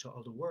ye into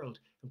all the world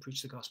and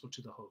preach the gospel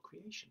to the whole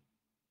creation?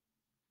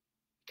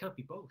 It can't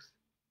be both.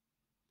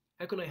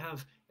 How can I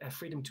have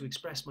freedom to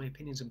express my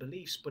opinions and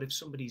beliefs, but if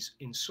somebody's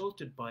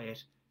insulted by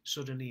it,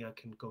 suddenly I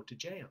can go to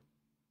jail?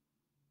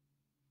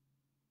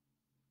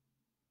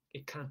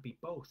 It can't be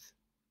both.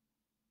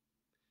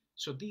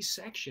 So these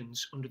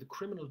sections under the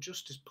Criminal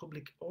Justice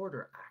Public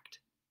Order Act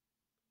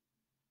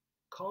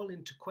call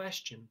into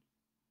question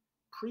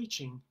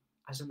preaching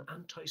as an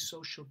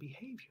antisocial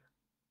behaviour,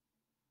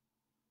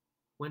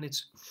 when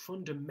it's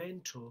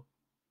fundamental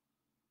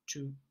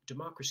to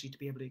democracy to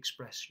be able to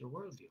express your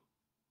worldview.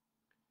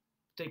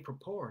 They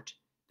purport,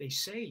 they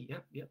say,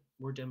 yep,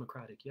 we're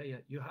democratic. Yeah,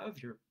 you have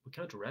we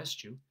can't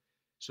arrest you.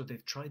 So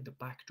they've tried the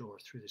back door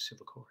through the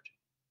civil court.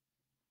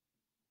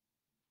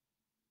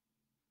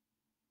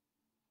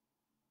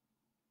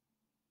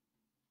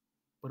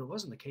 But it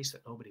wasn't the case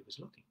that nobody was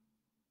looking.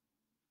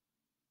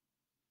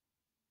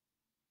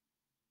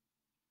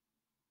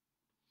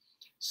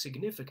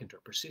 Significant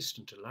or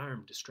persistent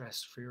alarm,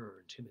 distress, fear,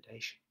 or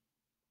intimidation.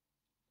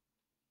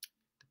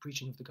 The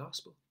preaching of the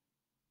gospel.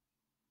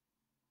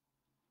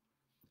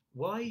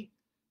 Why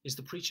is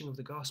the preaching of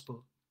the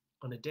gospel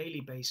on a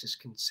daily basis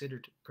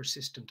considered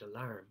persistent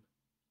alarm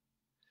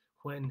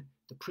when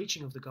the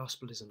preaching of the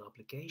gospel is an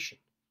obligation?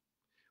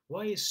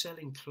 Why is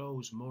selling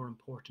clothes more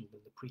important than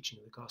the preaching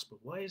of the gospel?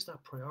 Why is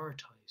that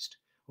prioritized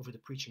over the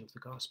preaching of the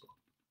gospel?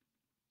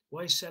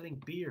 Why is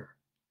selling beer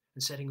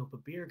and setting up a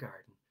beer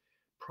garden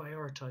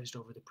prioritized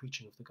over the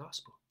preaching of the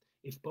gospel,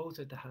 if both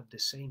are to have the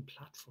same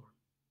platform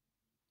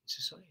in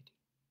society?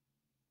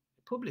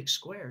 Public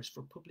squares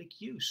for public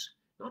use,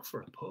 not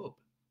for a pub.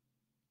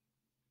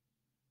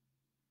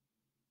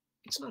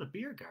 It's not a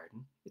beer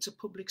garden, it's a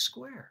public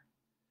square.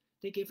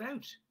 They gave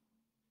out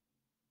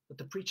that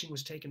the preaching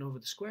was taken over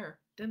the square,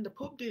 then the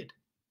pub did.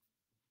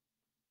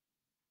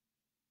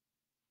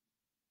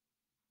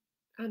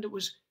 And it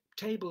was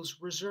tables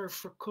reserved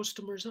for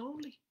customers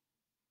only.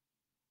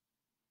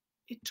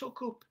 It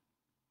took up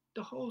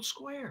the whole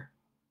square,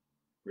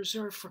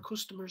 reserved for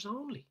customers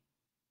only.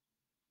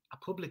 A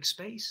public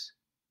space.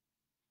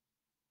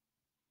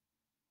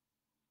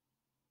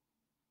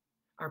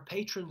 Are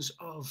patrons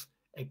of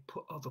a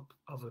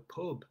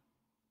pub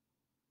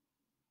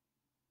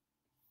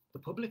the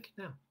public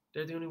now?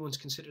 They're the only ones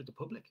considered the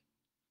public.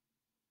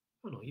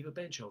 Oh no, you have a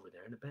bench over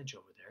there, and a bench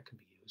over there can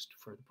be used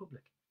for the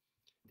public.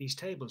 These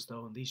tables,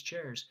 though, and these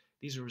chairs,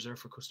 these are reserved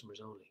for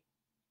customers only.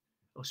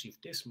 Oh, so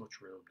you've this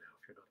much room now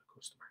if you're not a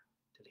customer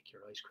to lick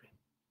your ice cream.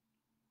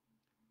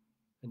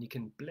 And you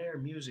can blare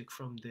music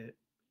from the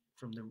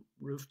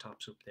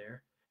rooftops up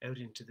there out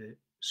into the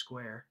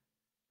square,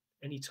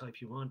 any type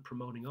you want,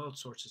 promoting all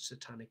sorts of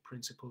satanic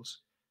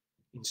principles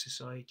in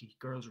society.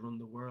 Girls run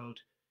the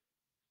world,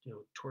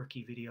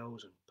 twerky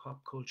videos and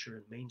pop culture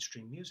and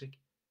mainstream music.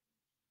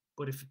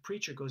 But if a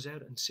preacher goes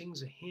out and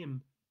sings a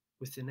hymn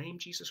with the name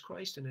Jesus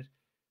Christ in it,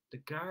 the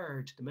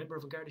member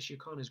of An Garda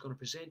Síochána is going to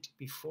present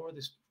before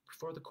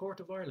the Court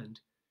of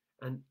Ireland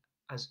and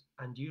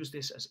use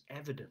this as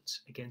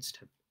evidence against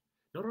him.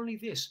 Not only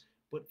this,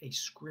 but a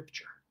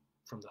scripture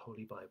from the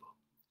Holy Bible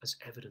as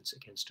evidence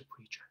against a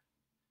preacher,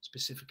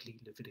 specifically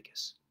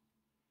Leviticus.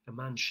 A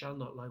man shall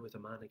not lie with a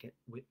man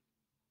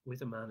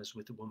with a man as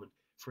with a woman,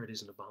 for it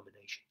is an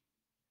abomination.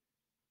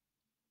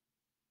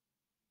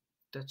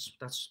 That's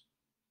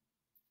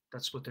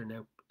what they're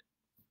now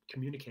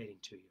communicating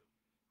to you.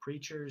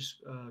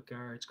 Preachers,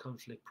 guards,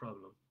 conflict,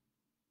 problem.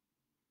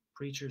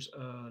 Preachers,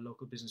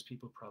 local business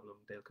people, problem.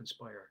 They'll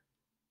conspire.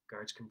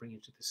 Guards can bring you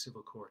to the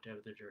civil court out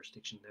of their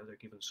jurisdiction. Now they're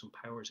given some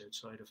powers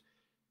outside of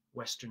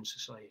Western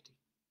society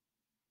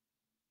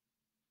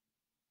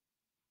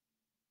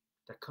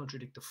that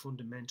contradict the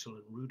fundamental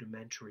and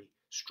rudimentary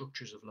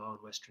structures of law in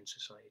Western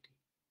society.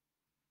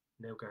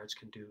 Now guards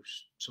can do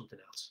something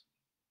else.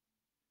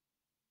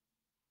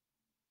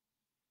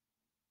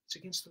 It's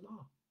against the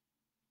law.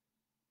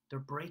 They're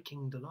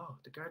breaking the law.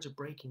 The guards are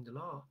breaking the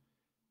law,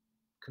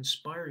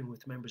 conspiring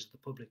with members of the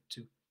public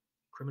to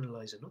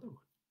criminalize another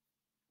one.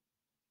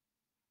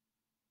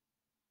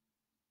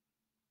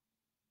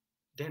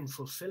 Then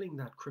fulfilling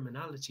that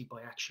criminality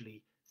by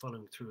actually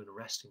following through and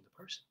arresting the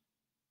person.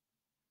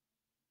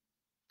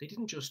 They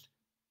didn't just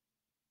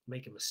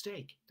make a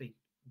mistake. They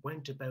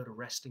went about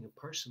arresting a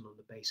person on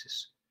the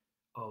basis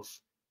of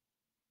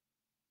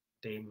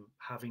them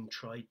having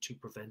tried to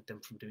prevent them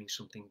from doing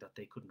something that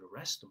they couldn't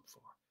arrest them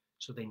for.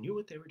 So they knew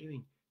what they were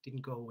doing,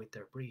 didn't go with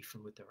their brief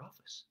and with their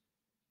office.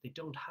 They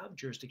don't have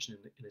jurisdiction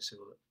in a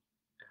civil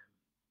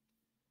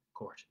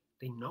court.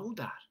 They know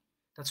that.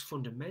 That's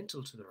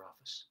fundamental to their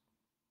office.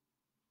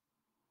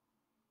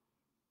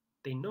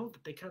 They know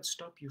that they can't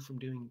stop you from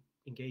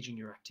engaging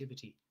your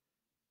activity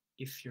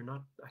if you're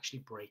not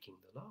actually breaking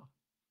the law,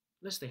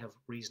 unless they have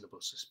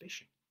reasonable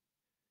suspicion.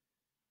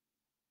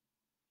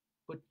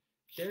 But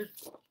they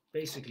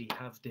basically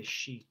have this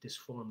sheet, this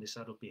form, this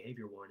adult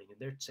behaviour warning, and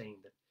they're saying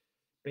that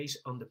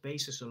on the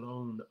basis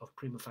alone of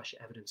prima facie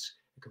evidence,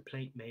 a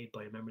complaint made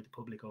by a member of the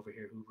public over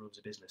here who runs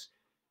a business,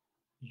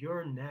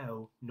 you're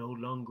now no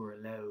longer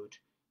allowed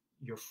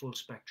your full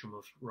spectrum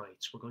of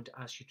rights. We're going to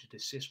ask you to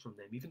desist from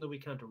them. Even though we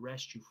can't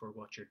arrest you for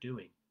what you're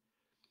doing,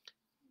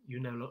 you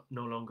now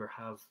no longer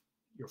have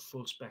your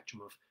full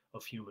spectrum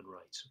of human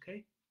rights,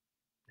 okay?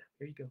 Now,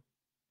 here you go.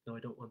 No, I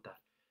don't want that.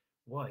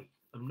 Why?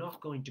 I'm not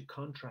going to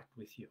contract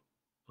with you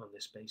on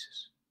this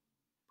basis.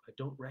 I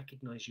don't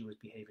recognize you as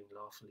behaving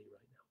lawfully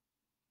right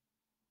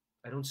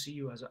now. I don't see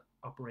you as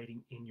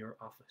operating in your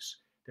office.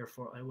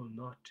 Therefore, I will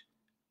not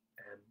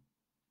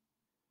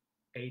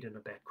aid and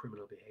abet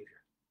criminal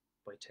behavior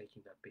by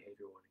taking that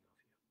behavior warning off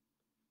you.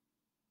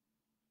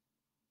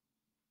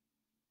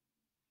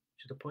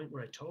 To the point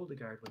where I told the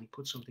guard when he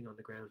put something on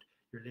the ground,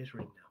 you're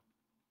littering now.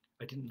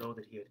 I didn't know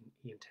that he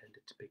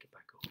intended to pick it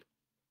back up.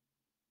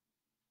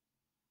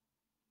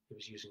 He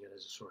was using it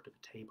as a sort of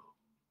a table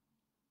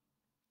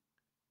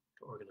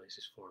to organise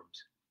his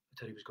forms. I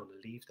thought he was going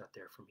to leave that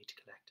there for me to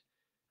collect.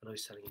 And I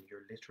was telling him,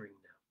 you're littering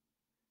now,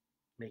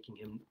 making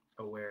him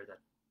aware that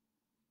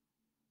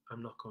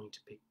I'm not going to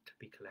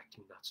be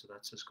collecting that, so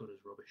that's as good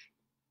as rubbish.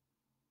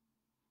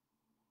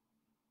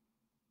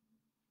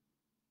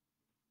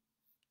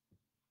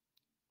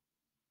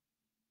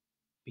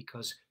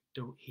 Because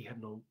he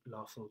had no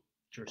lawful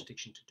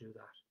jurisdiction to do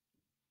that.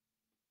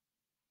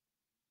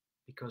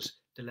 Because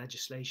the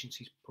legislations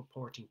he's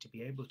purporting to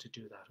be able to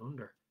do that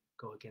under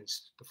go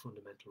against the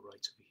fundamental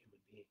rights of a human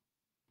being,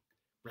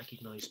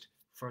 recognised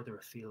further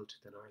afield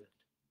than Ireland.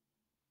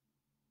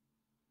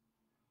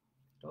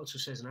 It also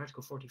says in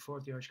Article 44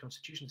 of the Irish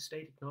Constitution, the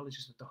state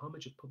acknowledges that the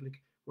homage of public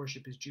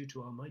worship is due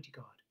to Almighty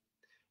God.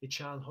 It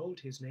shall hold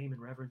his name in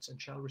reverence and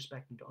shall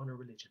respect and honour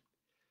religion.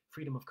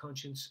 Freedom of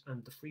conscience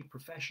and the free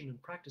profession and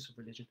practice of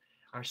religion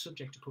are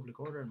subject to public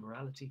order and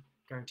morality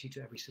guaranteed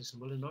to every citizen.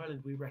 Well, in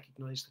Ireland, we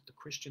recognise that the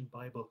Christian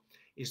Bible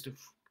is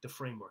the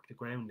framework, the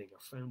grounding or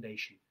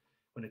foundation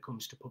when it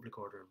comes to public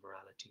order and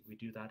morality. We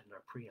do that in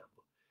our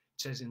preamble.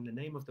 It says, in the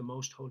name of the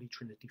most holy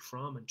Trinity,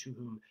 from and to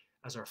whom,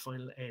 as our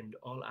final end,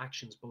 all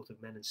actions both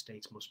of men and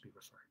states must be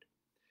referred.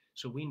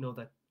 So we know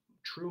that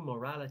true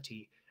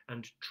morality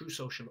and true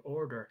social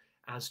order,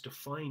 as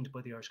defined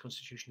by the Irish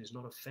Constitution, is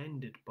not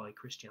offended by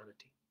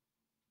Christianity,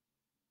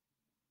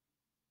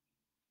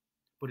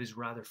 but is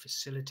rather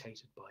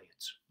facilitated by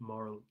its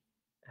moral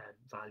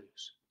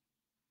values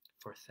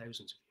for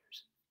thousands of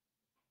years.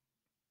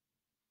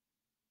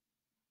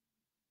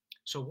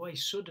 So why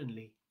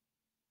suddenly,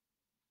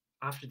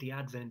 after the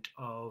advent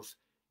of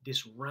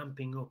this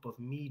ramping up of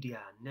media,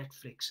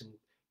 Netflix and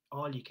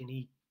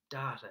all-you-can-eat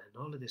data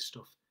and all of this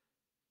stuff,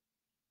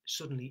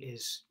 suddenly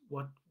is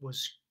what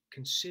was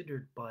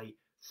considered by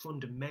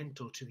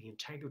fundamental to the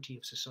integrity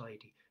of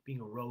society being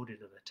eroded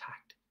and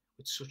attacked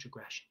with such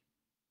aggression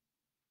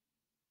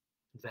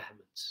and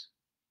vehemence?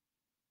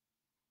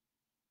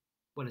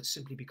 Well, it's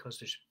simply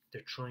because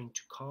they're trying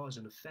to cause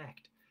and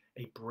effect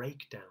a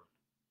breakdown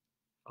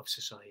of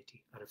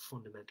society at a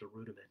fundamental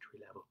rudimentary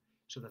level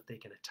so that they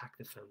can attack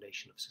the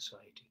foundation of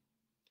society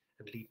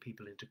and lead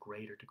people into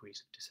greater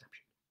degrees of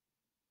deception.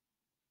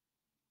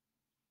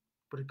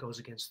 But it goes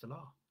against the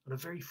law on a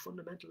very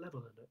fundamental level,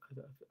 and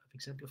I've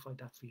exemplified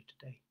that for you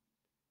today.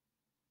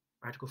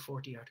 Article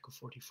 40, Article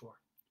 44.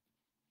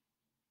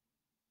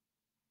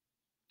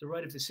 The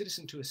right of the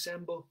citizen to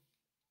assemble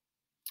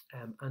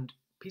and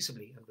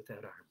peaceably and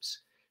without arms.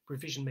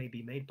 Provision may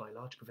be made by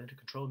law to prevent or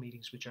control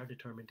meetings which are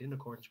determined in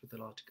accordance with the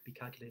law to be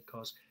calculated to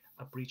cause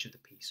a breach of the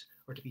peace,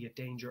 or to be a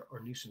danger or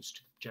nuisance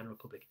to the general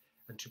public,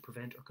 and to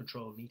prevent or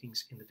control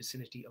meetings in the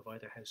vicinity of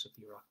either house of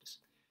the Oireachtas.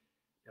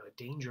 Now,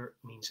 a danger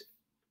means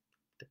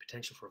the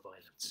potential for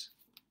violence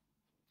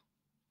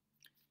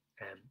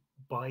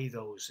by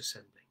those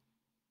assembling.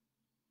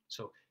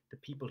 So the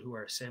people who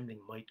are assembling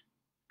might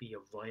be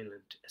a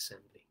violent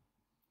assembly.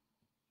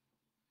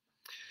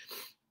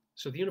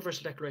 So the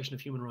Universal Declaration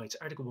of Human Rights,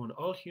 Article 1,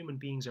 all human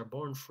beings are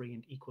born free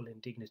and equal in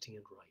dignity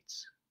and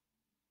rights.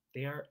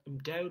 They are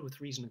endowed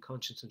with reason and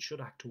conscience and should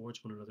act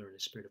towards one another in a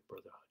spirit of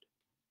brotherhood.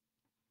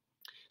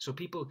 So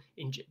people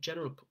in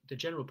general, the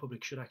general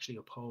public should actually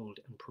uphold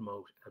and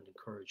promote and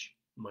encourage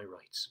my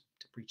rights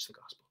to preach the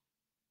gospel.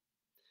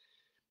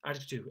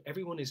 Article 2,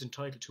 everyone is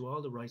entitled to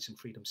all the rights and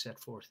freedoms set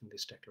forth in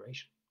this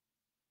declaration.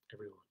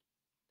 Everyone.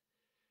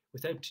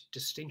 without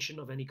distinction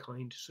of any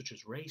kind, such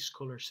as race,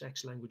 colour,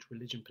 sex, language,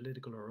 religion,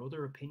 political, or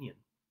other opinion,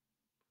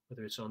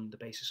 whether it's on the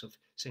basis of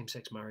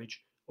same-sex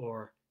marriage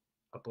or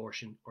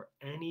abortion or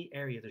any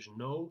area. There's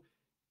no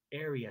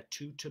area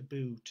too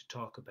taboo to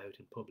talk about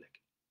in public.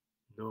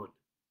 None.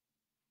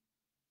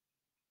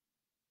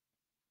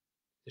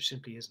 There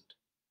simply isn't.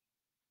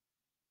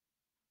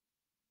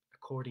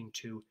 According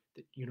to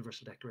the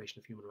Universal Declaration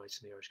of Human Rights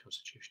in the Irish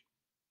Constitution.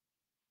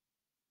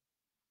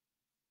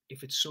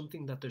 If it's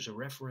something that there's a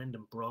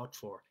referendum brought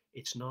for,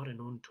 it's not an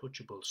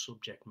untouchable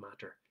subject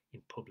matter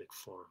in public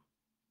forum.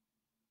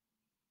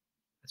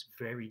 That's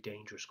very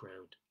dangerous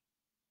ground.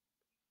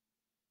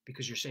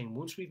 Because you're saying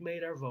once we've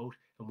made our vote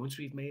and once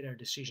we've made our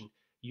decision,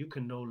 you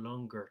can no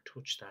longer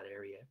touch that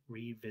area,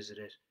 revisit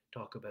it,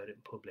 talk about it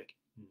in public.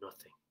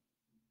 Nothing.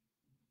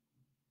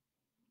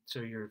 So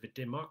you're a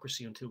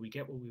democracy until we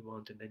get what we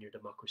want, and then your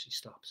democracy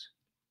stops.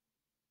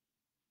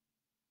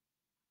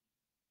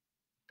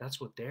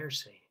 That's what they're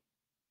saying.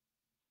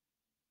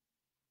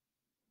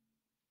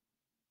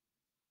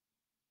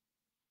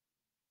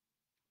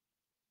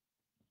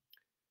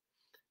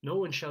 No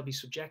one shall be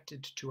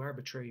subjected to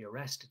arbitrary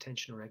arrest,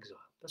 detention, or exile.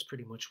 That's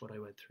pretty much what I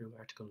went through,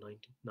 Article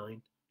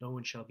 99. No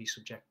one shall be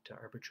subject to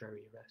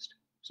arbitrary arrest.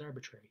 It was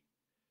arbitrary.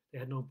 They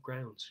had no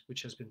grounds,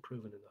 which has been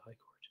proven in the High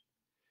Court.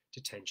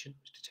 Detention,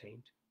 was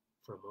detained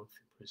for a month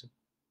in prison,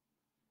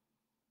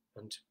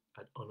 and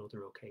on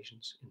other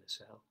occasions in a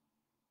cell,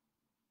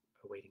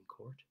 awaiting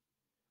court.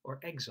 Or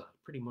exile,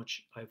 pretty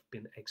much I've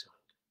been exiled.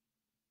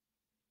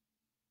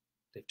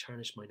 They've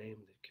tarnished my name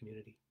in the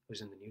community. I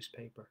was in the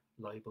newspaper,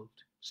 libelled,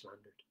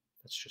 slandered.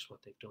 That's just what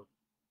they've done.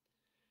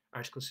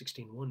 Article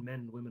 16.1,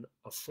 men and women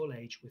of full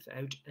age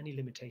without any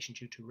limitation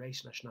due to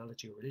race,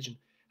 nationality or religion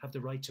have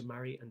the right to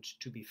marry and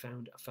to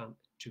found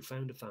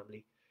a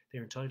family. They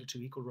are entitled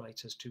to equal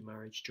rights as to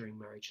marriage, during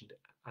marriage and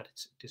at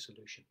its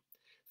dissolution.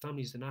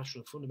 Family is the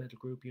natural fundamental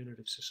group unit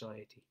of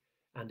society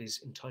and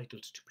is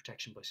entitled to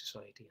protection by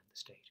society and the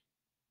state.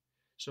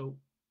 So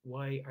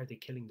why are they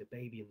killing the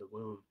baby in the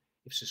womb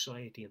if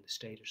society and the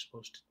state are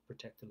supposed to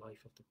protect the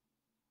life of the...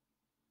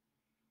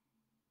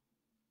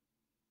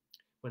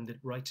 when the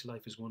right to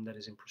life is one that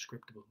is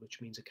imprescriptible, which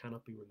means it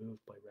cannot be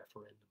removed by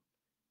referendum.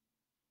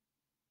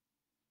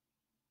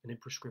 An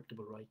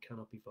imprescriptible right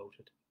cannot be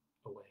voted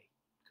away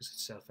because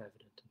it's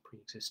self-evident and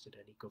pre-existed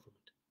any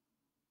government.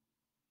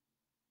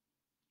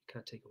 You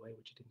can't take away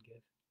what you didn't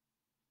give.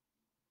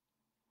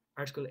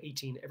 Article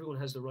 18, everyone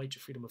has the right to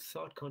freedom of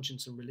thought,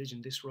 conscience and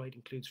religion. This right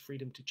includes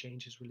freedom to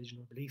change his religion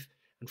or belief,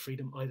 and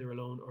freedom either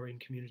alone or in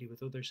community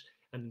with others,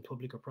 and in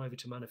public or private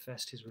to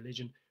manifest his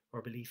religion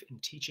or belief in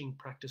teaching,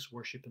 practice,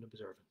 worship and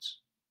observance.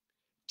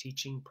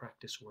 Teaching,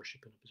 practice,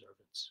 worship and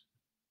observance.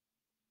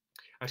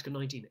 Article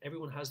 19,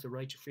 everyone has the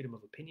right to freedom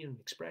of opinion and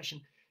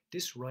expression.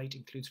 This right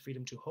includes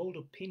freedom to hold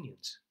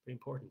opinions, very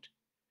important,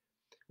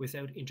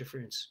 without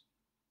interference,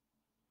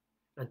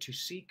 and to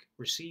seek,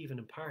 receive and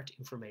impart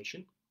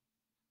information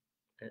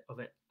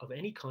of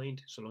any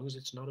kind, so long as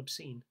it's not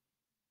obscene,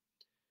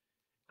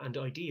 and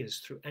ideas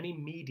through any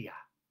media.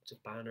 It's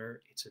a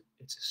banner, it's a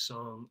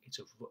song, it's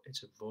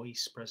a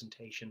voice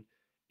presentation,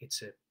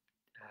 it's a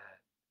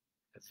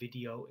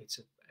video, it's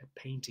a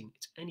painting,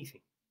 it's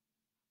anything.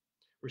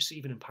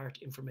 Receive and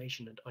impart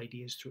information and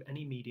ideas through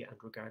any media and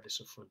regardless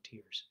of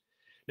frontiers.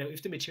 Now,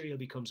 if the material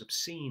becomes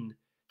obscene,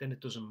 then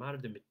it doesn't matter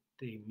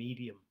the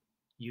medium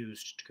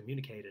used to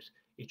communicate it.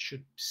 It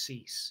should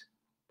cease.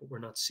 But we're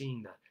not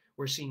seeing that.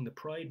 We're seeing the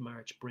Pride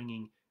March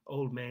bringing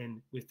old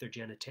men with their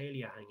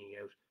genitalia hanging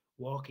out,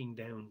 walking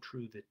down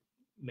through the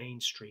main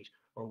street,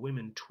 or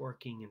women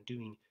twerking and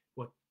doing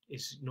what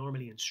is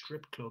normally in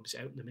strip clubs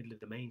out in the middle of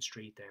the main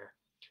street there,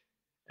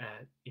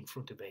 in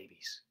front of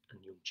babies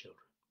and young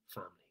children,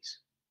 families.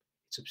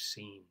 It's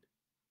obscene,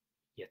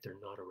 yet they're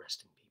not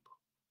arresting people.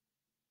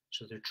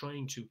 So they're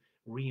trying to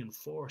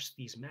reinforce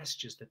these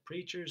messages that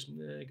preachers,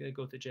 they're going to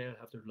go to jail,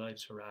 have their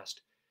lives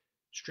harassed.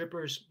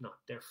 Strippers, no,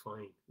 they're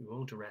fine. We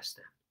won't arrest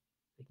them.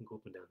 They can go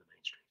up and down the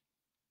main street.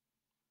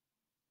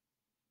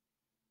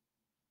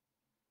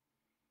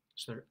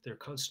 So they're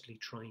constantly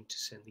trying to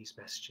send these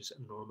messages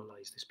and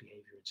normalize this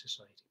behavior in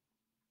society.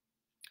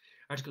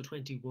 Article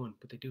 21,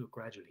 but they do it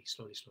gradually,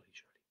 slowly, surely.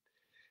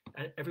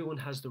 Everyone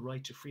has the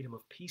right to freedom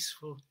of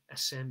peaceful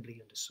assembly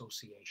and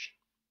association.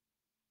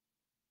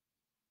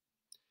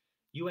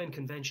 UN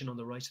Convention on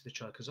the Rights of the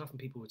Child, because often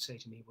people would say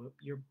to me, well,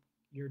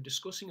 you're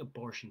discussing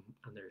abortion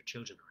and there are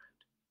children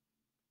around.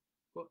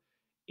 Well,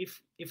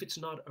 if it's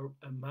not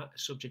a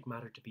subject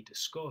matter to be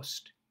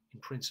discussed in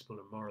principle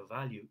or moral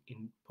value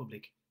in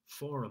public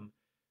forum,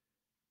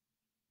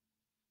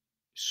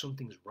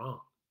 something's wrong.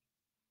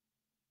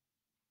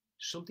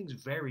 Something's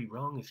very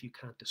wrong if you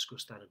can't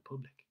discuss that in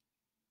public.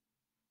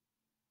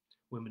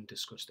 Women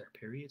discuss their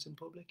periods in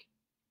public.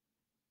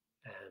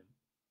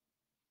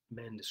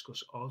 Men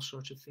discuss all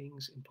sorts of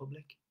things in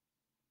public.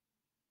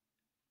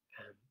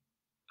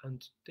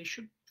 And they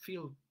should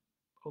feel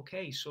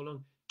okay so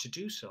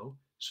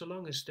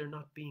long as they're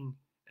not being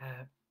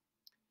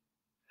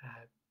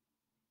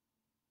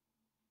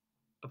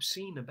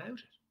obscene about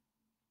it.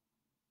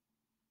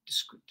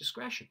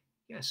 Discretion,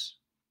 yes,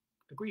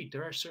 agreed.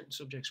 There are certain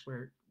subjects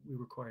where we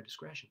require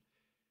discretion.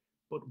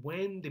 But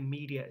when the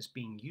media is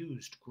being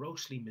used,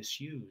 grossly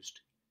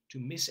misused, to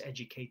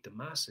miseducate the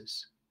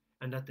masses,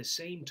 and at the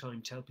same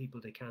time tell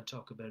people they can't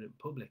talk about it in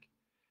public,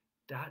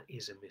 that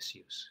is a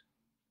misuse.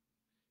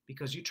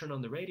 Because you turn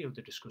on the radio,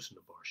 they're discussing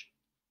abortion,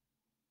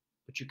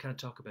 but you can't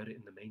talk about it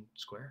in the main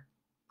square.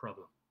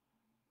 Problem.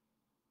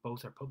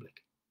 Both are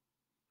public.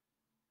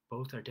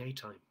 Both are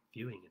daytime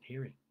viewing and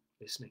hearing,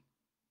 listening.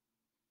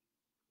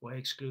 Why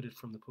exclude it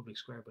from the public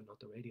square but not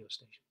the radio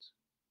stations?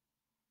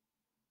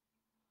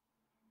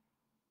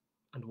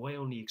 And why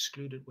only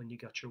exclude it when you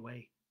got your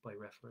way by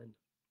referendum?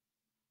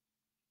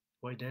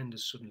 Why then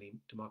does suddenly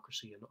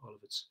democracy and all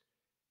of its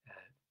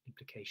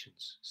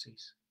implications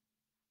cease?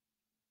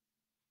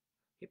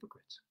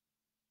 Hypocrites.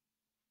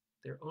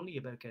 They're only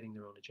about getting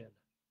their own agenda.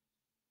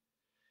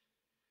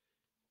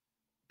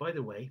 By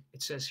the way,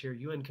 it says here,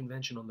 UN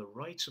Convention on the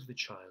Rights of the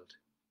Child,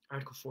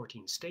 Article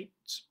 14,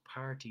 states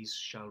parties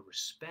shall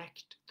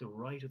respect the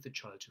right of the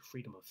child to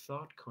freedom of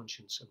thought,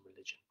 conscience, and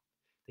religion.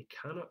 A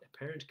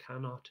parent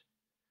cannot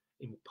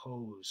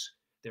impose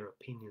their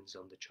opinions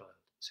on the child.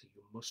 So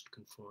you must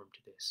conform to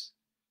this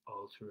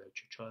all throughout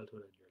your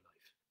childhood and your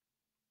life.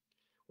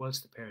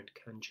 Whilst the parent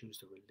can choose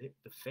the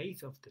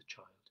faith of the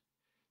child,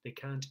 they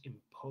can't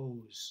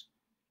impose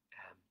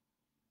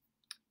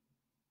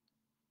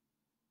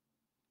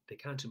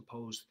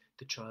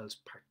the child's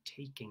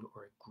partaking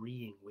or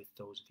agreeing with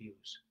those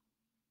views.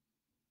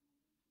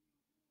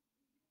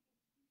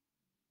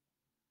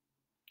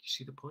 Do you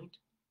see the point?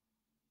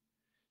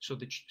 So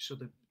the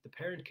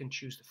parent can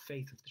choose the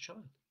faith of the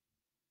child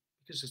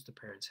because it's the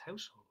parent's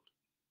household.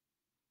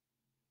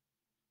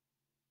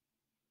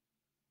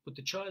 But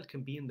the child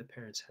can be in the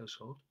parent's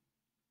household,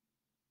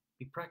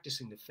 be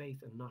practicing the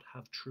faith and not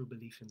have true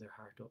belief in their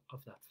heart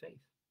of that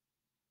faith.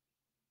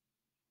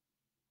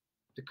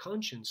 The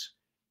conscience,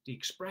 the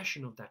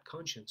expression of that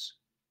conscience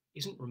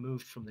isn't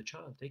removed from the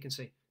child. They can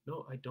say,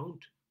 no,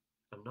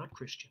 I'm not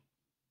Christian.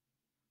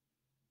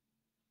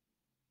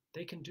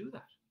 They can do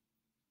that.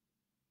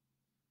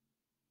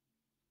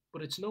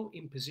 But it's no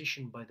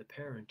imposition by the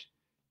parent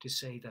to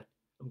say that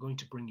I'm going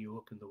to bring you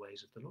up in the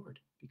ways of the Lord,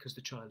 because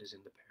the child is in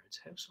the parent's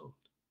household.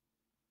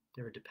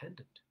 They're a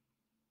dependent.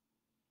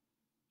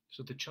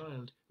 So the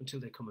child, until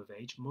they come of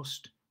age,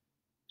 must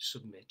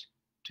submit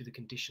to the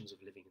conditions of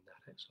living in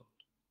that household.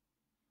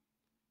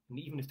 And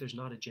even if there's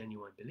not a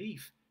genuine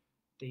belief,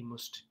 they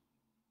must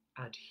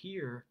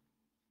adhere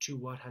to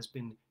what has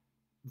been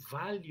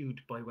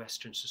valued by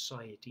Western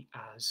society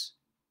as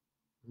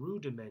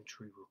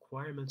rudimentary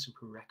requirements and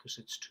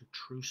prerequisites to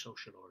true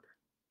social order.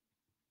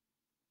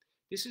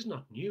 This is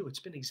not new. It's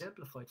been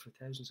exemplified for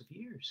thousands of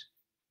years.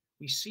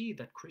 We see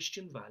that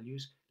Christian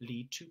values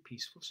lead to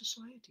peaceful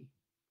society.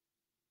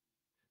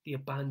 The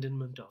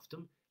abandonment of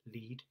them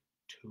lead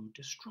to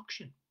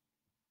destruction,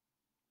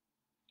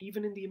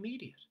 even in the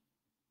immediate.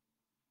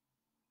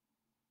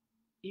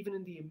 Even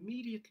in the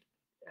immediate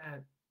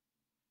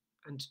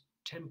and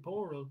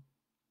temporal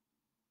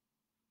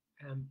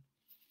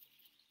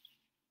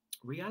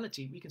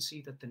reality, we can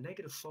see that the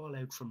negative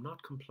fallout from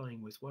not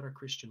complying with what are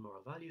Christian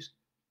moral values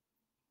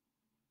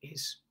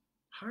is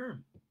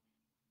harm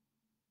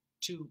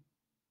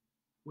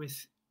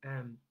with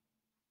an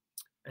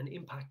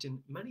impact in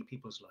many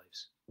people's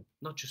lives,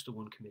 not just the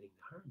one committing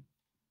the harm.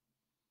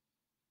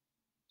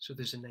 So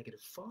there's a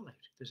negative fallout,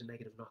 there's a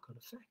negative knock-on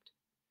effect,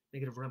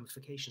 negative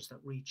ramifications that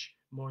reach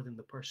more than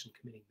the person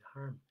committing the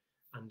harm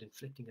and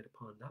inflicting it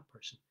upon that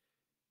person.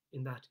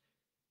 In that,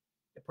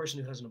 a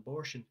person who has an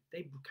abortion,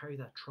 they carry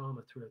that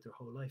trauma throughout their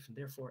whole life, and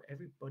therefore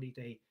everybody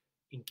they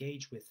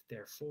engage with,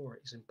 therefore,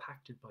 is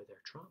impacted by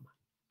their trauma.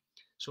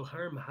 So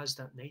harm has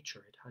that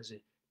nature. It has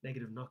a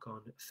negative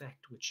knock-on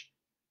effect which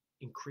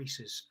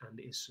increases and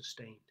is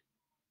sustained.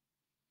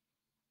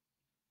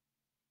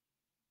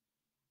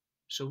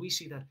 So we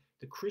see that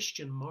the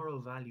Christian moral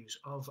values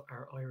of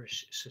our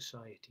Irish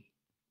society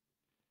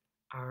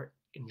are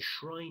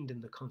enshrined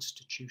in the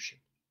Constitution.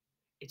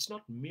 It's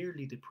not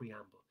merely the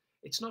preamble.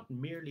 It's not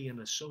merely an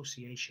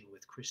association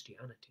with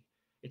Christianity.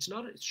 It's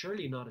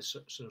surely not an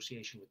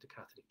association with the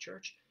Catholic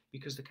Church,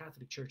 because the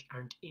Catholic Church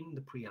aren't in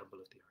the preamble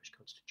of the Irish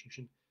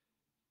Constitution.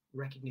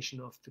 Recognition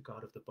of the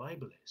God of the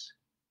Bible is.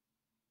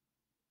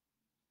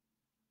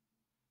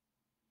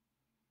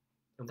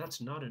 And that's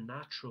not a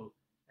natural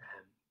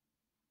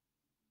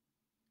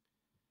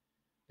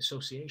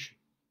association.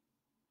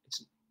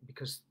 It's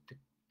because the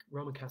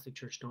Roman Catholic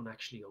Church don't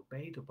actually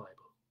obey the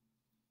Bible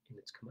in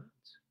its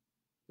commands.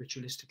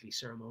 Ritualistically,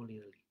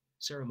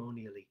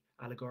 ceremonially,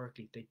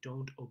 allegorically, they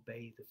don't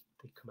obey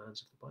the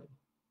commands of the Bible.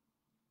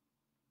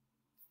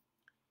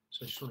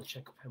 So I just want to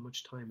check how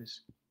much time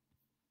is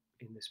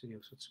in this video.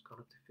 So it's gone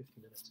up to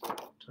 50 minutes.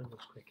 Time goes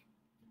quick.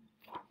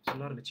 There's a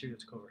lot of material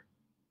to cover.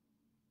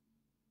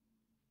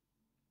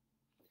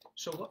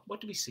 So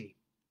what do we see?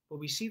 Well,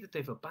 we see that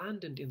they've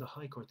abandoned in the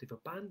High Court, they've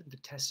abandoned the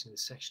testing of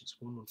the sections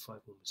 115,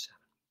 117.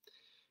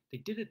 They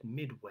did it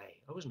midway.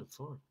 I wasn't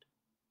informed.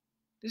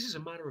 This is a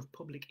matter of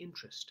public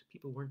interest.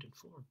 People weren't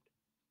informed.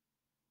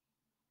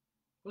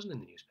 Wasn't in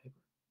the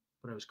newspaper,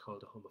 but I was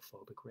called a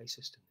homophobic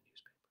racist in the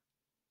newspaper.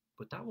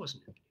 But that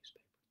wasn't in the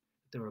newspaper.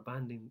 They were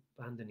abandoning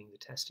the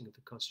testing of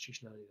the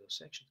constitutionality of those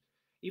sections,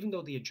 even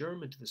though the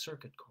adjournment to the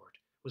circuit court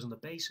was on the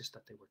basis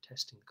that they were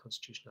testing the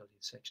constitutionality of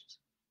the sections.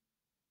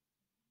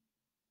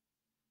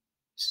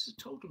 This is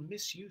a total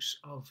misuse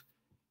of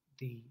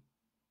the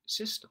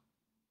system.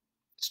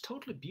 It's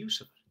total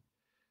abuse of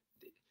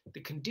it.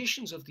 The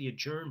conditions of the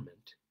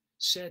adjournment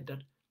said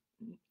that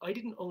I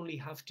didn't only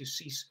have to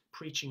cease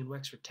preaching in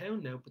Wexford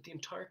town now, but the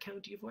entire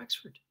county of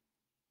Wexford.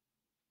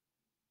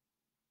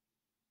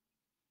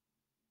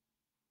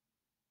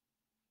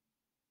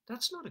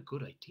 That's not a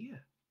good idea.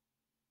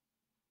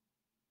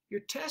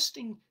 You're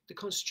testing the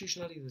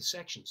constitutionality of the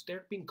sections.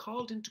 They're being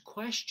called into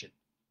question.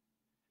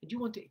 And you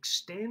want to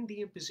extend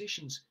the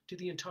impositions to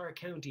the entire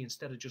county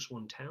instead of just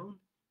one town?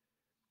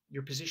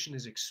 Your position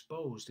is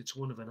exposed. It's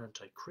one of an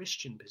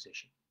anti-Christian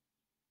position.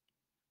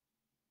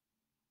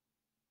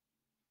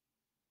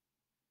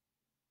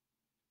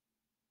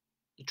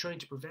 You're trying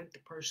to prevent the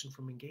person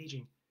from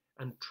engaging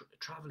and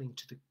traveling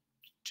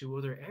to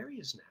other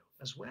areas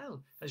now, as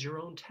well as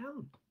your own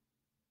town.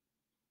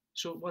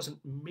 So it wasn't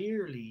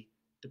merely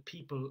the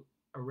people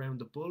around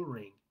the bull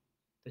ring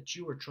that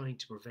you were trying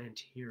to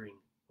prevent hearing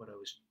what I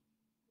was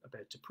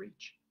about to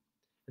preach.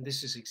 And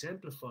this is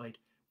exemplified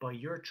by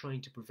your trying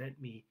to prevent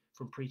me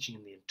from preaching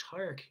in the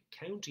entire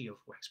county of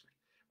Wexford.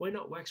 Why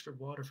not Wexford,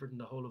 Waterford, and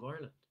the whole of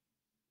Ireland?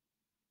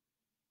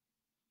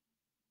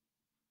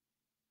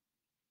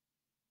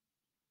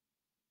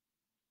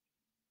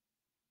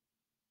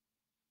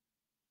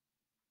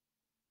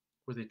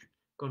 Were they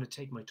going to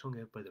take my tongue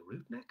out by the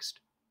root next?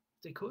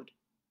 They could. Do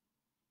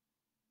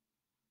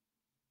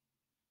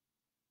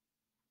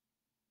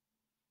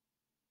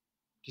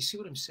you see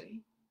what I'm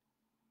saying?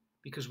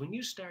 Because when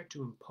you start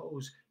to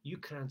impose, you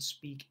can't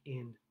speak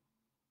in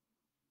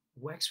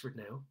Wexford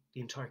now,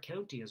 the entire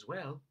county as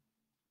well,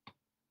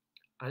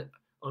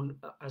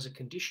 as a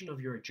condition of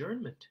your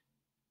adjournment.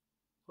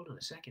 Hold on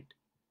a second.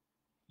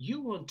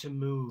 You want to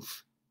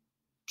move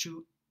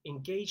to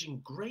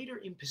engaging greater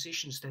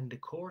impositions than the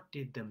court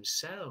did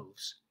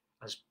themselves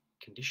as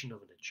condition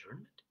of an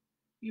adjournment.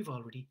 You've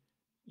already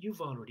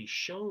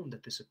shown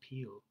that this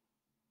appeal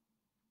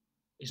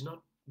is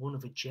not one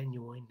of a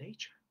genuine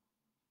nature,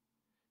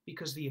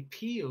 because the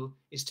appeal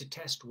is to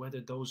test whether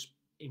those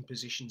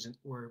impositions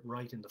were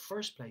right in the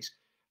first place.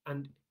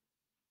 And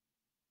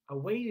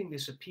awaiting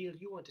this appeal,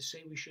 you want to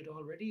say we should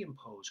already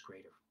impose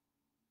greater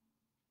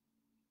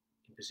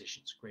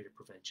impositions, greater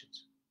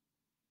preventions.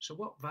 So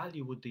what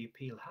value would the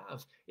appeal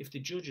have if the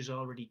judge is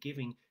already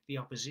giving the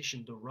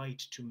opposition the right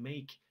to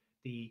make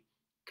the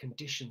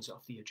conditions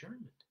of the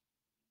adjournment?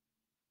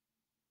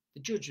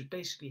 The judge is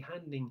basically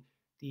handing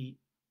the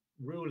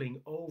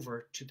ruling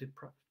over to the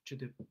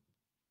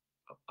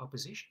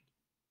opposition.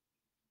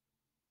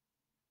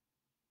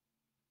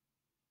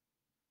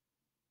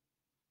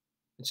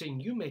 And saying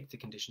you make the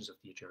conditions of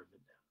the adjournment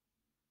now.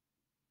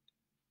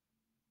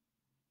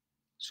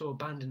 So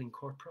abandoning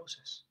court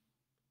process.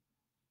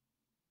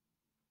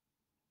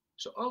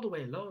 So all the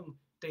way along,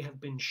 they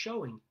have been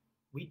showing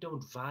we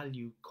don't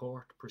value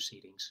court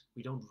proceedings.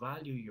 We don't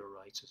value your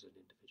rights as an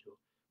individual.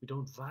 We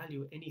don't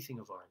value anything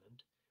of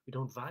Ireland. We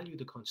don't value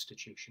the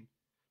Constitution.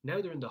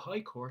 Now they're in the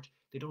High Court.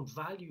 They don't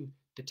value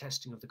the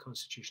testing of the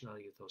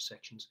constitutionality of those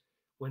sections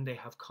when they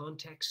have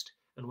context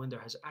and when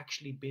there has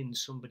actually been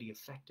somebody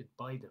affected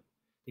by them.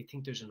 They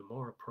think there's a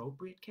more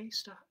appropriate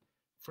case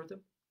for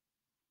them.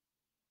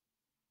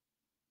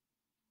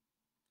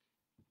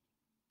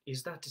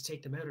 Is that to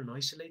take them out and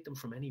isolate them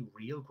from any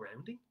real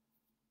grounding?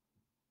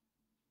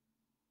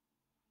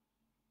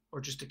 Or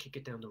just to kick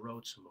it down the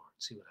road some more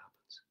and see what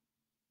happens?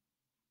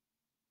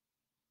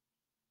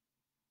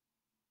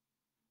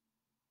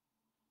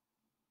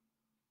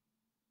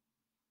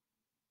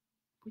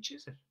 Which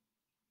is it?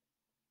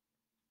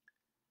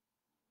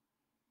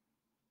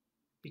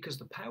 Because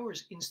the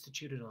powers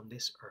instituted on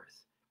this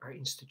earth are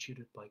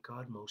instituted by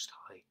God Most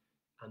High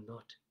and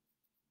not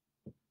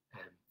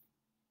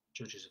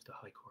judges of the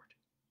High Court.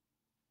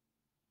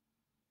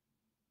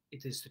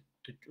 It is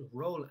the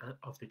role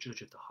of the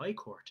judge of the High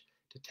Court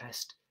to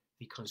test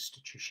the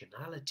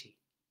constitutionality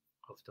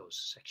of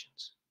those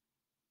sections.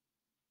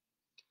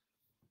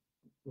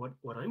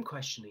 What I'm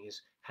questioning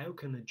is, how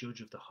can a judge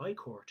of the High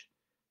Court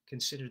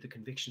consider the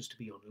convictions to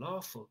be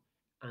unlawful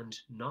and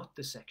not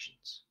the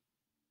sections?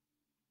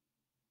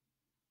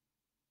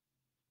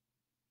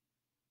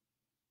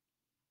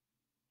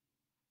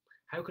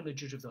 How can a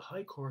judge of the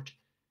High Court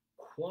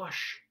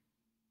quash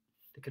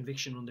the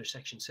conviction under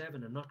Section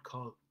 7 and not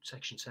call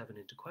Section 7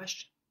 into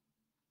question?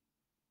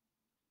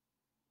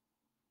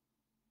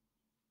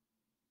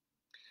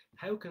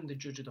 How can the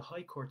judge of the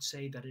High Court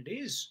say that it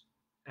is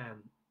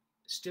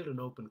still an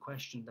open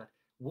question that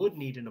would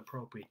need an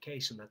appropriate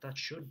case and that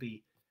should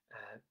be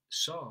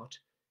sought,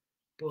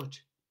 but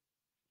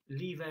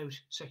leave out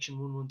Section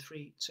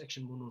 113,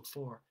 Section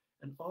 114,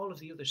 and all of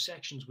the other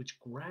sections which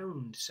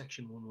ground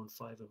Section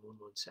 115 and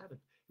 117?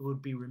 It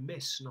would be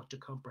remiss not to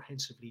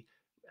comprehensively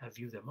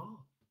view them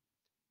all.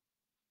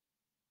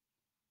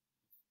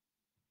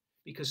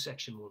 because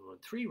Section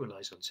 113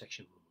 relies on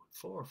Section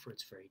 114 for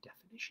its very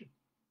definition.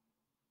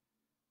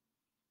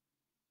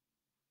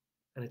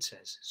 And it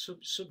says,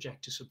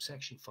 subject to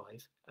subsection 5,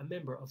 a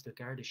member of the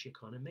Garda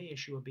Síochána may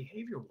issue a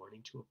behaviour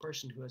warning to a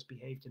person who has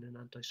behaved in an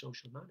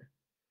antisocial manner.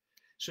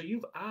 So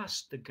you've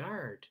asked the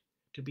guard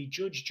to be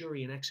judge,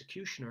 jury and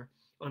executioner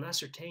on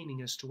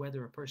ascertaining as to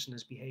whether a person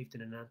has behaved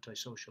in an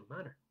antisocial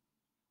manner.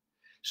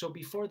 So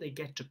before they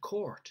get to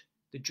court,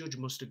 the judge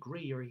must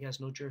agree or he has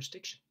no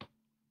jurisdiction.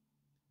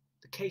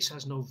 The case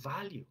has no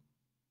value.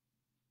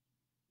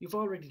 You've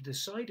already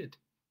decided.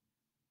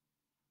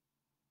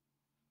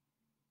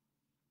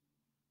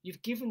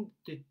 You've given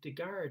the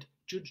guard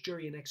judge,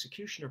 jury and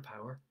executioner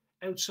power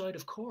outside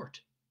of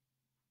court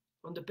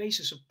on the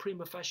basis of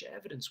prima facie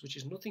evidence, which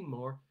is nothing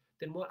more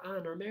than what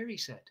Anne or Mary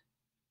said.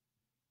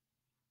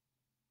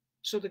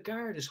 So the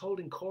guard is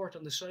holding court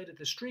on the side of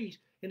the street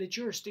in a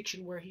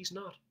jurisdiction where he's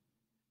not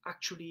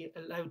actually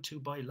allowed to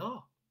by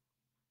law.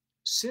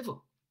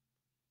 Civil.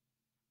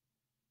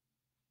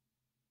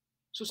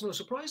 So it's no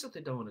surprise that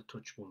they don't want to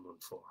touch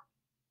 114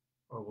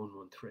 or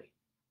 113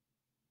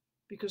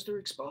 because they're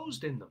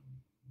exposed in them.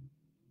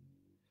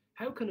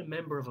 How can a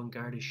member of An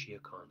Garda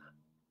Síochána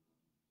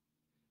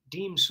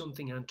deem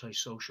something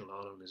antisocial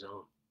all on his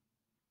own?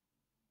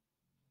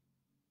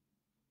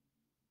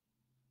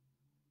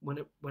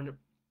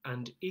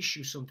 And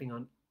issue something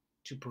on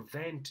to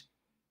prevent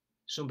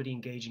somebody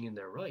engaging in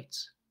their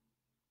rights.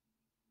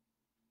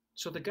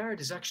 So the guard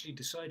is actually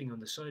deciding on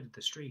the side of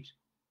the street,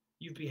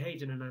 you've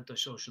behaved in an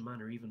antisocial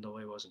manner even though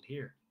I wasn't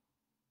here.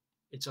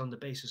 It's on the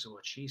basis of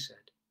what she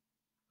said.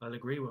 I'll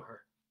agree with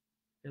her.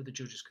 Now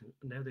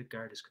the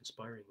guard is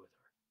conspiring with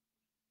her.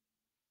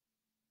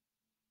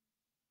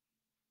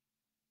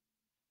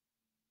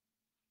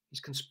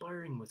 He's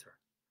conspiring with her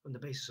on the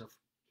basis of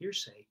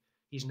hearsay.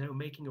 He's now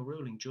making a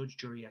ruling, judge,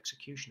 jury,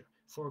 executioner,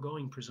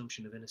 foregoing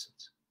presumption of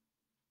innocence,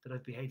 that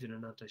I've behaved in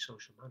an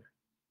antisocial manner.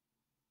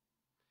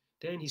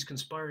 Then he's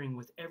conspiring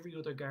with every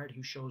other guard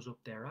who shows up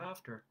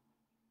thereafter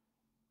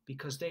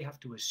because they have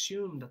to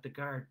assume that the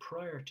guard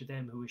prior to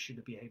them who issued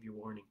the behaviour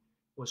warning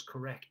was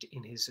correct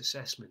in his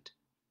assessment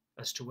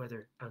as to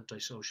whether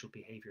antisocial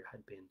behaviour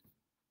had been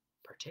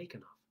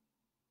partaken of.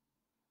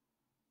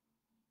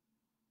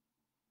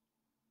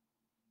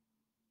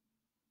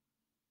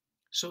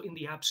 So in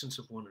the absence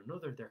of one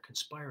another, they're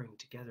conspiring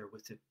together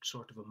with a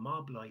sort of a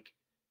mob-like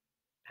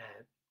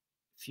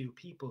few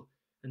people,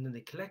 and then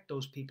they collect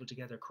those people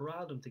together,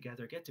 corral them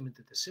together, get them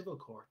into the civil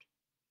court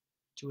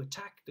to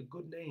attack the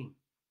good name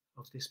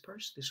of this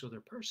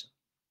other person.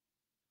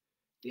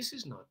 This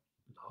is not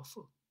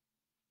lawful.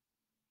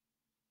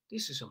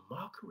 This is a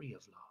mockery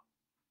of law.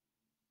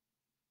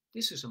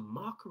 This is a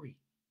mockery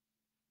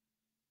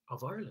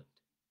of Ireland.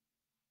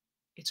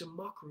 It's a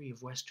mockery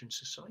of Western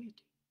society.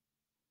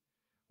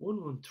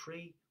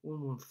 113,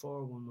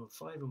 114,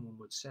 115 and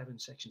 117,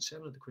 Section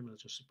 7 of the Criminal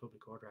Justice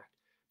Public Order Act,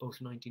 both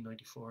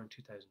 1994 and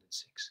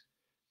 2006,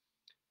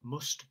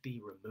 must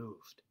be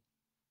removed.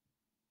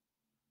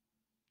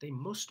 They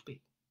must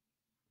be.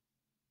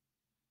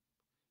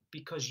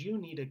 Because you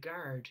need a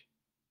guard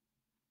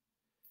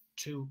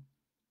to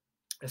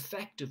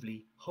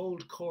effectively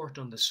hold court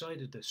on the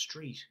side of the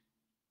street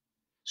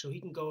so he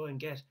can go and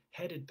get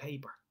headed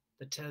paper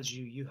that tells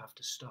you you have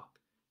to stop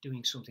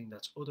doing something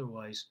that's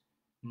otherwise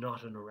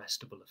not an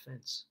arrestable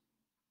offence.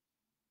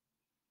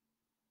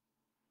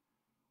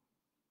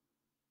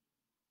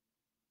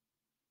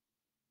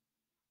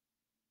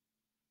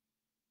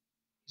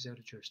 He's out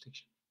of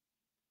jurisdiction.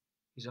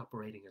 He's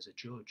operating as a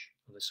judge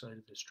on the side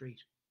of the street.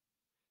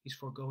 He's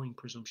foregoing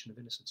presumption of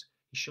innocence.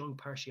 He's showing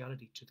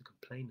partiality to the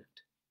complainant.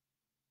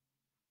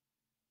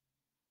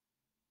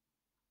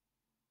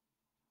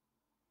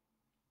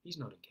 He's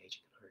not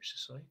engaging in Irish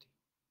society.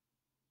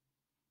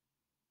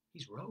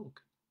 He's rogue.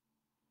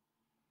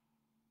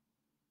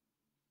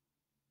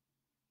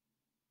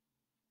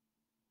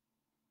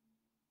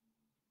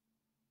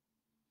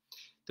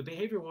 The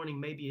behaviour warning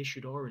may be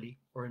issued orally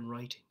or in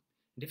writing,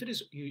 and if it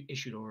is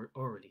issued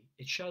orally,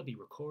 it shall be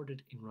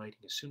recorded in writing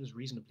as soon as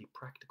reasonably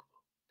practicable,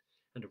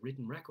 and a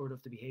written record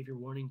of the behaviour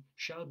warning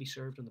shall be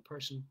served on the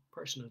person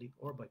personally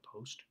or by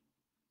post.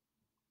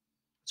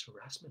 That's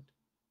harassment.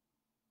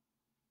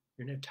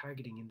 You're now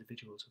targeting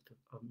individuals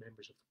of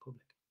members of the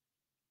public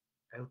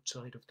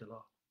outside of the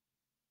law.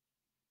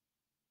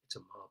 It's a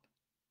mob.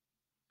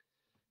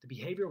 The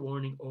behaviour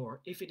warning,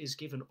 or if it is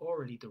given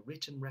orally, the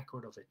written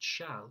record of it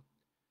shall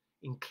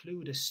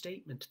include a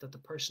statement that the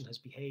person has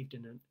behaved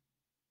in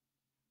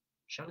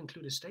shall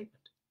include a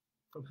statement.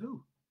 From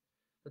who?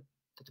 That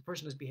the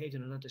person has behaved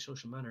in an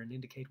antisocial manner and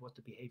indicate what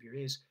the behaviour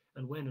is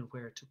and when and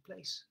where it took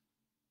place.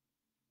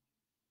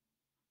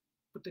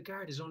 But the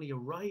guard is only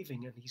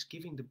arriving and he's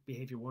giving the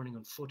behaviour warning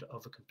on foot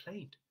of a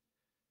complaint.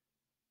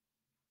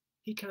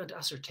 He can't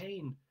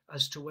ascertain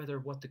as to whether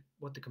what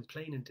the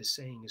complainant is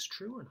saying is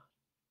true or not,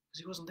 because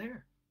he wasn't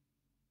there.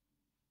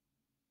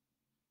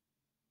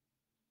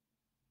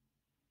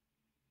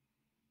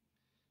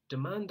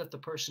 Demand that the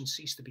person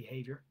cease the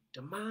behaviour.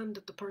 Demand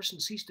that the person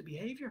cease the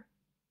behaviour.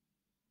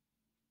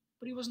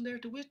 But he wasn't there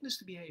to witness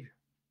the behaviour.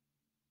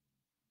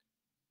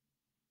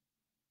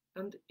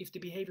 And if the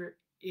behaviour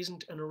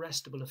isn't an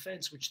arrestable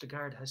offence, which the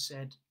guard has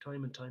said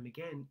time and time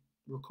again,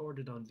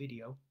 recorded on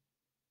video,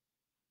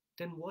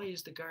 then why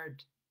is the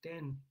guard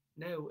then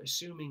now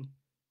assuming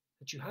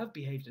that you have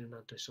behaved in an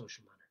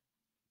antisocial manner?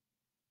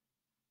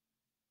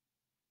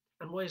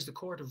 And why is the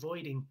court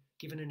avoiding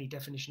giving any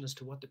definition as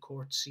to what the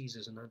court sees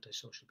as an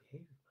antisocial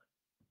behaviour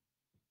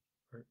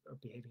or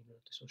behaving in an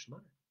antisocial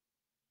manner?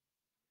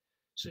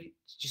 So do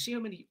you see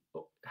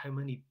how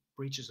many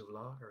breaches of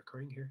law are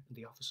occurring here in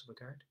the office of a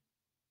guard?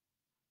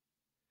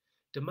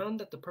 Demand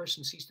that the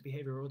person cease the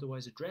behaviour or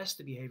otherwise address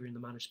the behaviour in the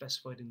manner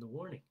specified in the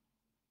warning,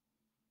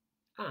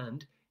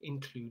 and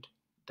include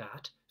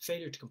that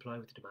failure to comply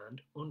with the demand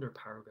under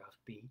paragraph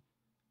B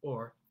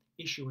or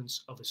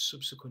issuance of a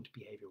subsequent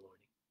behaviour warning.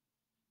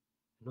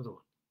 Another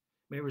one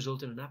may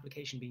result in an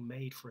application being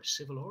made for a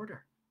civil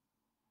order.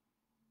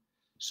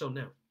 So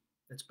now,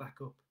 let's back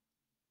up.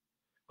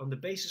 On the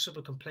basis of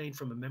a complaint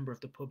from a member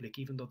of the public,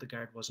 even though the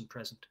guard wasn't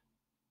present,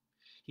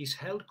 he's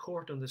held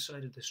court on the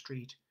side of the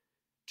street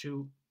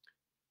to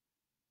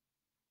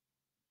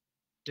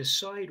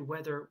decide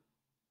whether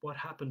what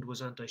happened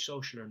was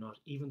antisocial or not,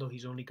 even though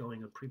he's only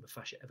going on prima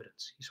facie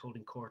evidence. He's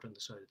holding court on the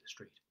side of the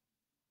street.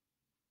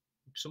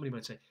 Somebody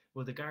might say,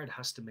 well, the guard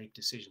has to make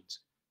decisions,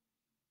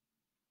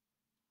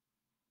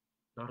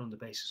 not on the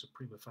basis of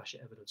prima facie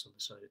evidence on the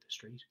side of the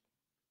street,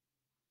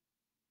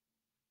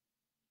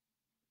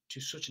 to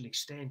such an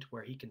extent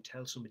where he can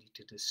tell somebody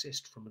to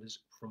desist from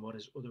what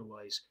is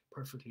otherwise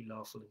perfectly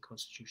lawful and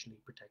constitutionally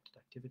protected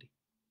activity.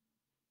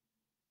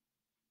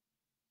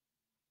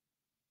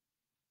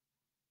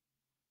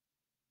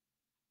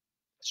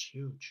 That's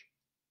huge.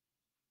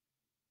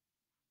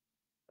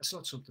 That's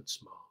not something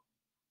small.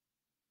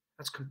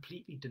 That's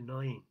completely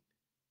denying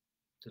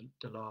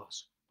the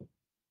laws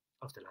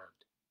of the land.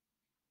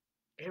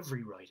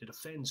 Every right. It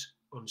offends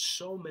on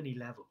so many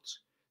levels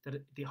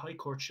that the High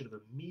Court should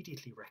have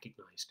immediately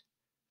recognised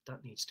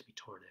that needs to be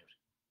torn out.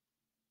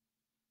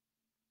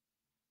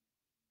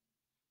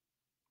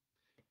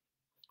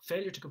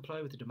 Failure to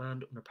comply with the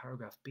demand under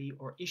paragraph B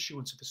or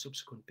issuance of a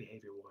subsequent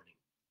behaviour warning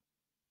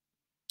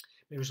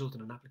may result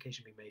in an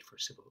application being made for a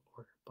civil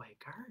order by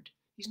a guard.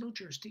 He's no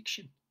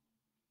jurisdiction.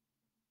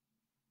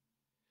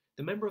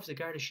 The member of the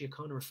Garda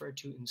Síochána referred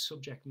to in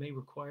subject may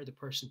require the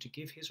person to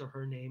give his or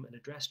her name and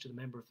address to the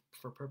member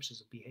for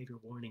purposes of behaviour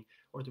warning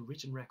or the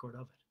written record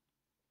of it.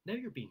 Now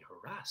you're being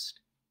harassed.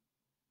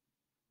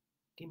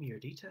 Give me your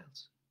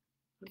details.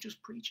 I'm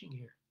just preaching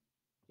here.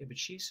 Yeah, but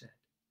she said.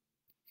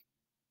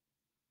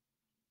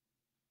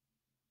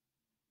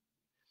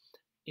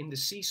 In the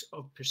cease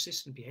of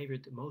persistent behaviour,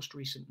 the most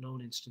recent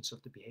known instance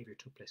of the behaviour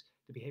took place.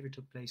 The behaviour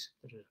took place.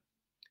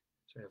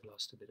 Sorry, I've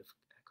lost a bit of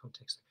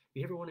context.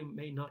 Behaviour warning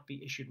may not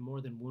be issued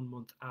more than 1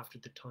 month after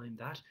the time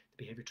that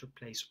the behaviour took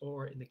place,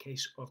 or in the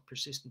case of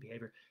persistent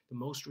behaviour, the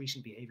most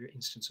recent behaviour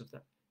instance of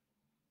that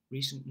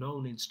recent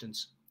known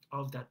instance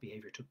of that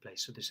behaviour took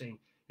place. So they're saying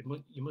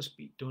you must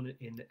be done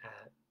in it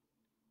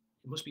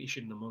must be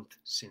issued in the month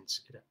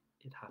since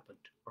it happened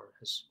or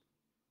has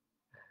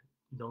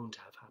known to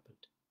have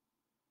happened.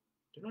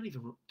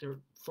 They're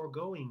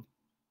foregoing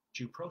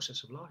due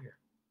process of law here.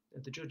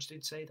 The judge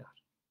did say that.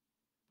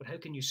 But how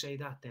can you say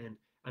that then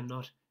and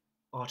not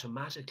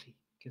automatically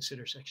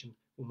consider section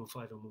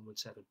 115 and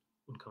 117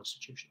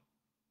 unconstitutional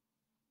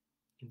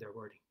in their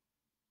wording?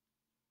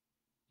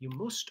 You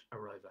must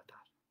arrive at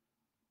that.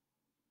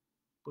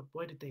 But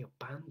why did they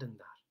abandon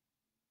that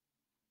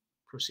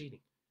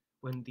proceeding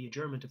when the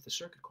adjournment of the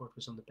circuit court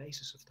was on the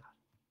basis of that?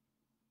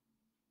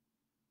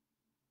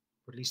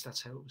 Or at least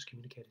that's how it was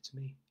communicated to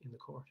me in the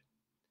court.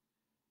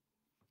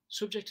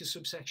 Subject to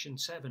subsection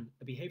 7,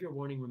 a behaviour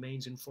warning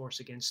remains in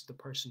force against the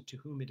person to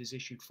whom it is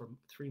issued for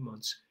 3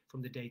 months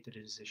from the date that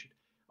it is issued.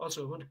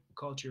 Also, I want to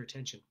call to your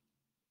attention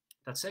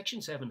that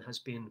section 7 has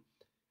been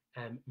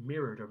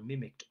mirrored or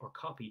mimicked or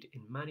copied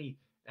in many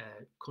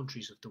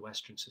countries of the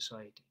Western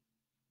society,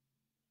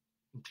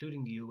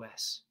 including the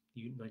US,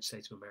 the United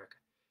States of America.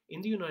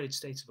 In the United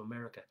States of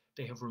America,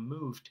 they have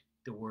removed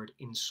the word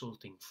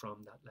insulting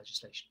from that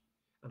legislation.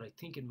 And I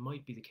think it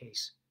might be the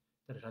case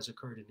that it has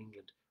occurred in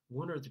England.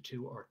 One or the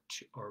two or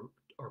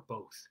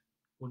both.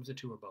 One of the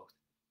two or both.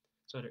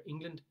 It's either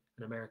England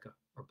and America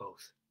or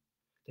both.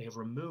 They have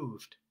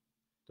removed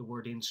the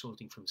word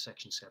insulting from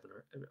section 7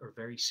 or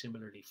very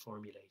similarly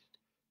formulated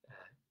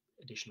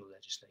additional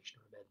legislation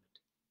or amendment,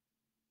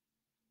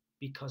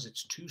 because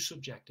it's too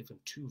subjective and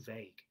too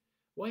vague.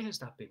 Why has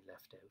that been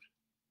left out?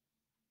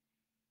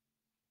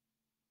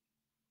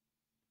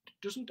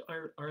 Doesn't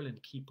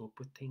Ireland keep up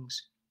with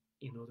things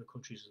in other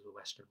countries of the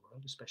Western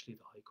world, especially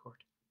the High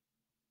Court?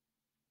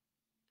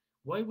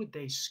 Why would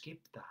they skip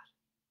that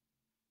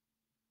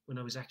when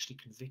I was actually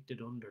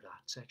convicted under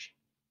that section?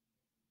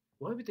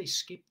 Why would they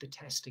skip the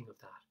testing of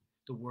that,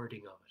 the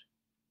wording of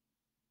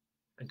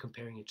it, and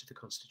comparing it to the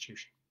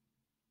Constitution?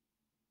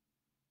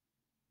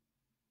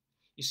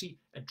 You see,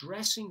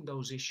 addressing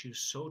those issues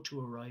so to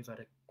arrive at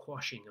a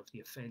quashing of the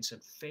offence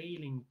and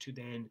failing to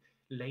then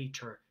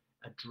later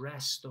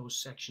address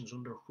those sections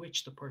under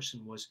which the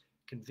person was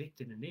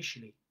convicted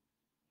initially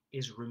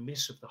is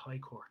remiss of the High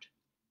Court.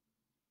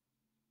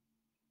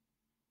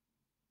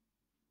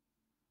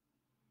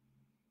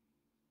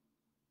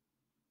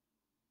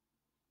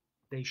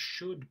 They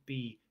should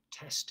be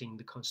testing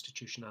the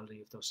constitutionality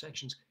of those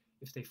sections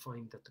if they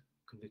find that the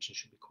conviction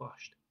should be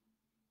quashed.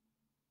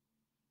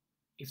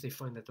 If they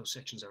find that those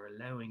sections are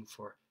allowing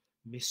for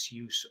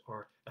misuse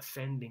or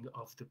offending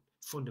of the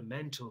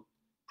fundamental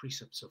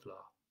precepts of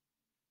law.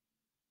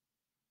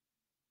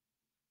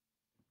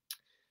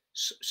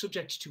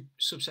 Subject to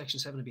subsection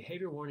 7, a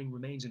behaviour warning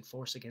remains in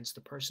force against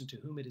the person to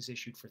whom it is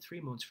issued for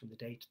 3 months from the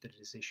date that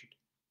it is issued.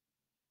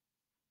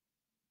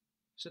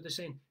 So they're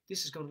saying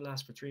this is going to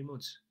last for 3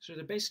 months. So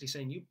they're basically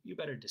saying you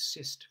better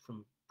desist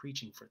from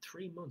preaching for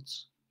 3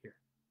 months here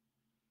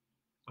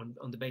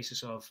on the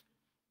basis of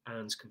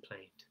Anne's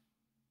complaint.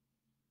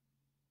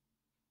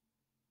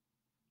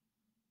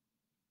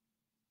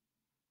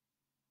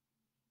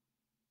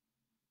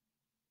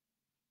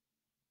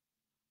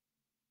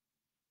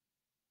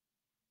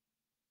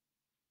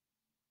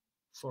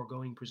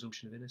 Foregoing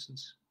presumption of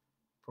innocence,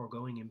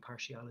 foregoing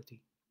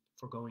impartiality,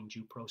 foregoing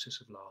due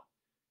process of law.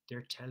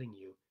 They're telling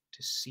you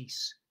to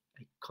cease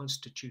a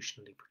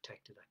constitutionally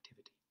protected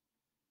activity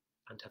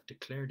and have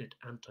declared it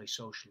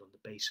antisocial on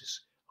the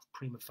basis of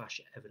prima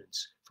facie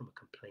evidence from a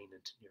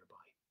complainant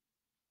nearby,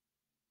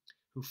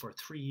 who for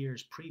 3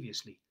 years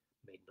previously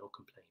made no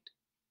complaint,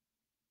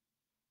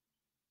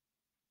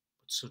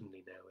 but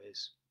suddenly now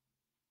is.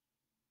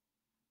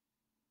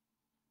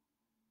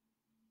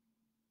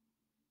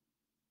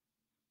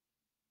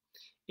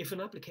 If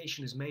an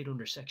application is made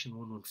under section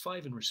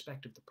 115 in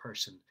respect of the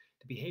person,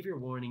 the behaviour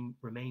warning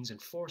remains in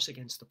force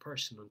against the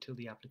person until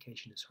the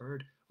application is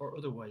heard or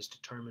otherwise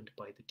determined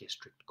by the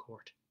district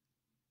court.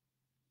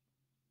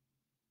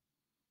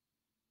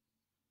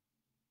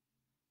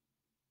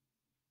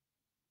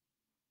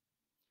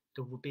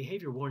 The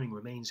behaviour warning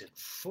remains in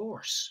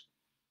force.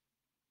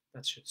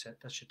 That should tell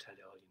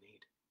you all you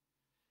need.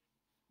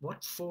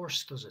 What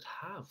force does it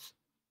have?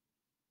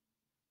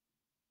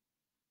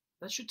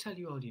 That should tell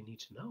you all you need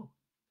to know.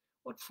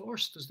 What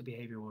force does the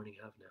behaviour warning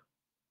have now?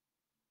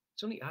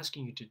 It's only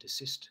asking you to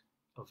desist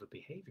of a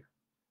behaviour,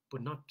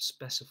 but not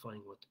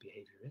specifying what the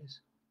behaviour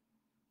is,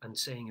 and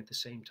saying at the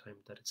same time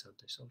that it's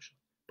antisocial,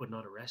 but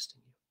not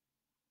arresting you,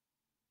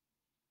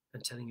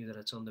 and telling you that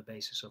it's on the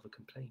basis of a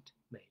complaint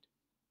made.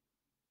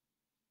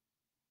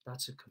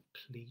 That's a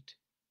complete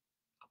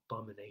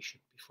abomination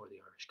before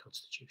the Irish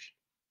Constitution.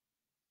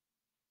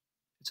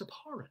 It's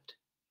abhorrent.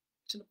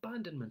 It's an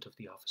abandonment of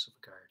the office of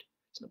a guard.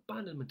 It's an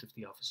abandonment of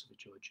the office of a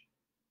judge.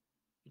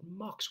 It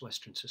mocks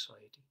Western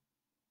society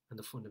and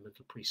the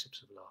fundamental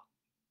precepts of law.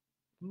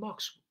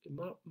 It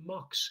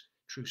mocks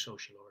true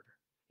social order.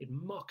 It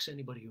mocks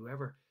anybody who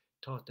ever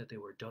thought that they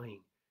were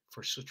dying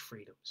for such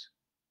freedoms.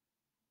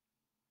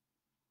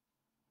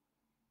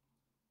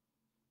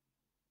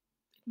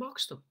 It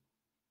mocks them.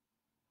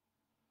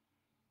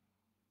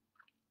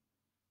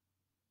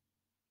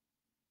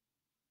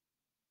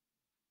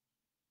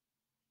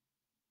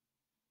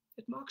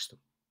 It mocks them.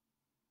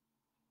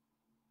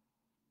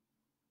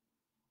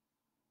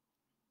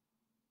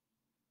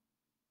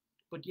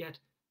 But yet,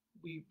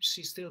 we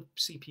still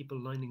see people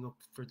lining up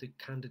for the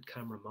candid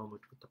camera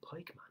moment with the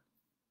pike man.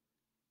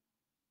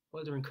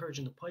 While they're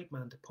encouraging the pike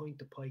man to point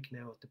the pike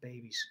now at the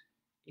babies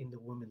in the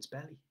woman's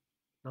belly,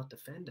 not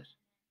defend it.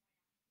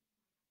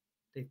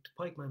 The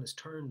pike man has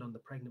turned on the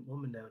pregnant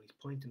woman now and he's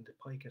pointing the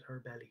pike at her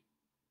belly,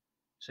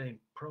 saying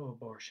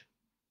pro-abortion,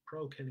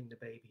 pro-killing the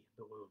baby in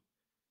the womb.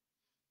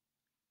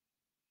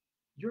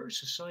 Your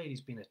society's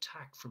been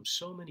attacked from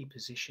so many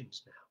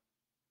positions now.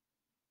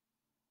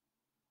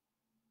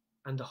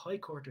 And the High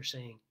Court are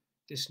saying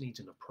this needs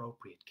an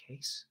appropriate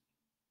case.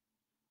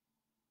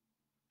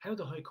 How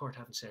the High Court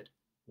haven't said,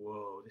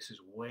 whoa, this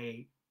is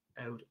way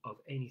out of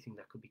anything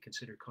that could be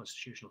considered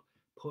constitutional.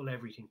 Pull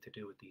everything to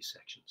do with these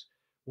sections.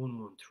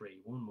 113,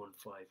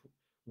 115,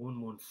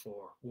 114,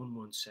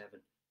 117.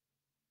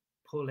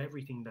 Pull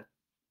everything that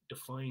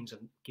defines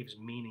and gives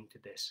meaning to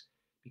this,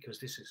 because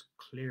this is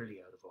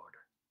clearly out of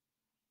order.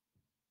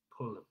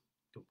 Pull them.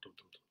 Dum, dum,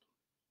 dum,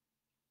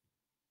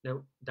 dum.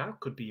 Now, that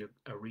could be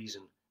a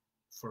reason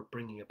for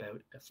bringing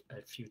about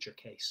a future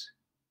case,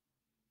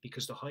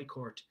 because the High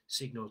Court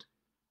signalled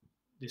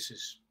this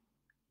is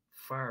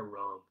far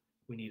wrong.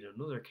 We need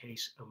another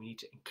case and we need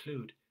to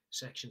include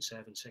Section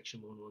 7,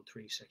 Section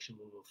 113, Section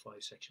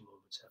 115, Section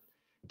 117.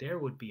 There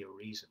would be a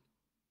reason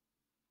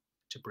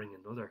to bring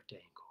another day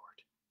in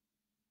court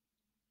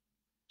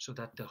so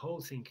that the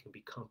whole thing can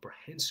be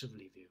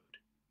comprehensively viewed.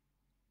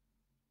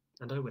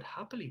 And I would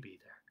happily be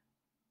there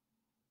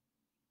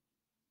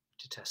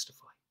to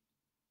testify.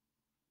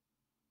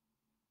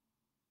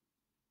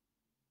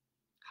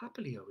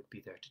 Happily, I would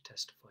be there to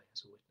testify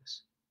as a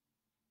witness,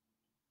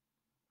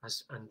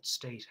 and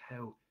state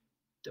how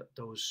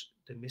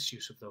the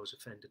misuse of those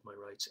offended my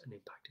rights and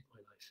impacted my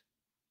life.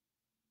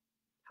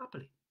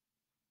 Happily,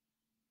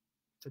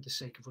 for the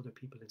sake of other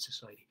people in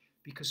society,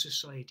 because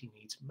society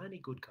needs many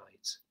good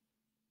guides.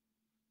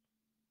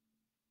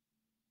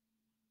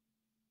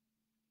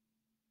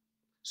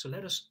 So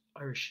let us,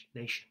 Irish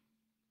nation,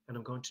 And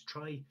I'm going to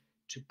try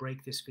to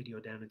break this video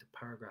down into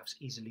paragraphs,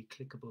 easily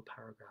clickable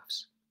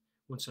paragraphs,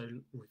 once I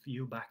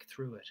review back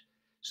through it,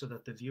 so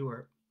that the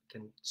viewer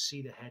can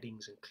see the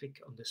headings and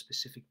click on the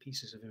specific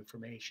pieces of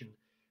information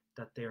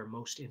that they are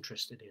most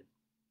interested in.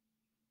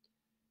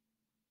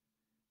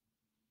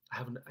 I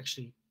haven't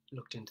actually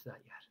looked into that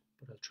yet,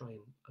 but I'll try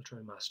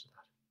and master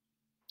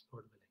that,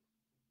 Lord willing.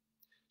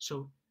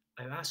 So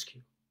I ask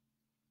you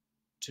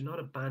to not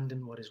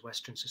abandon what is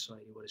Western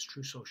society, what is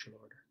true social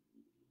order,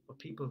 what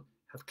people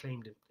have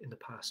claimed in the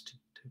past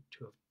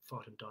to have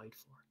fought and died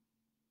for,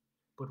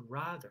 but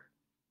rather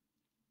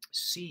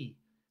see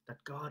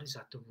that God is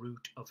at the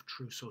root of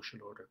true social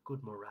order,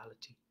 good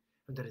morality,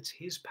 and that it's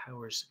his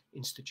powers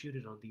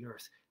instituted on the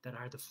earth that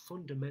are the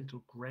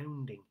fundamental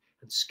grounding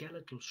and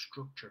skeletal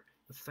structure,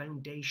 the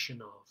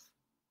foundation of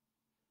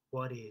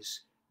what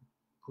is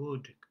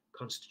good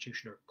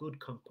constitution or good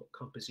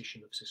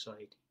composition of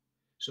society,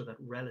 so that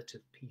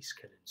relative peace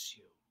can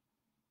ensue.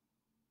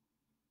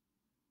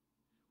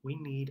 We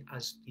need,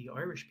 as the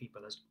Irish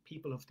people, as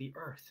people of the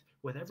earth,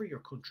 whatever your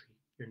country,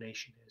 your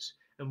nation is,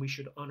 and we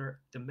should honour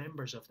the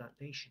members of that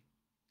nation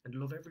and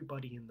love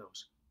everybody in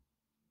those,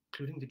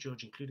 including the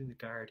judge, including the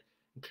guard,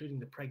 including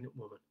the pregnant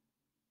woman,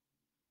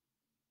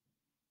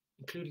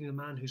 including the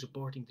man who's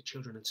aborting the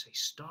children, and say,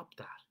 stop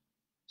that,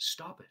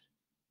 stop it,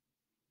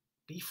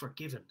 be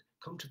forgiven,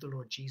 come to the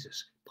Lord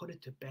Jesus, put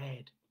it to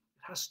bed,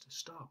 it has to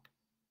stop.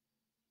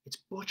 It's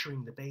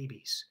butchering the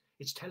babies,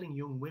 it's telling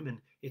young women,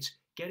 it's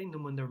getting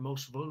them when they're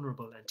most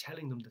vulnerable and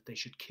telling them that they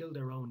should kill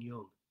their own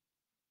young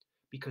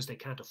because they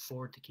can't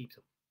afford to keep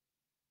them.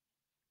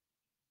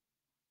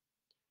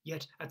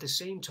 Yet at the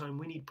same time,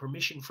 we need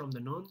permission from the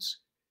nuns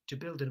to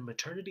build a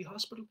maternity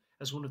hospital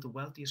as one of the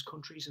wealthiest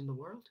countries in the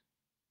world.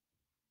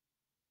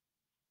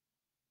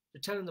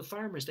 They're telling the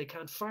farmers they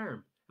can't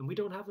farm, and we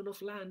don't have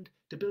enough land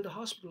to build a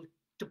hospital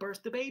to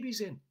birth the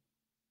babies in.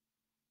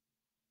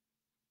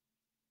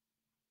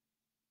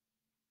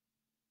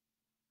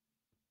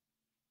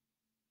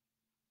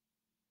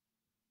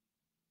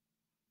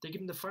 They're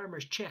giving the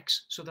farmers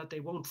checks so that they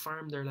won't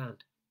farm their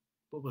land,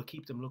 but will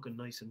keep them looking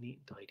nice and neat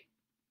and tidy.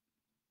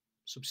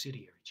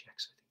 Subsidiary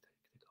checks, I think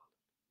they call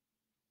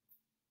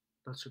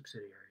them. Not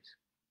subsidiaries,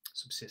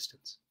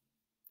 subsistence.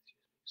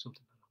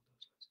 Something along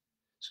those lines.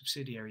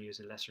 Subsidiary is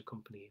a lesser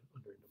company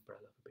under an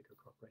umbrella of a bigger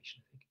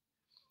corporation, I think.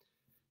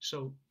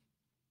 So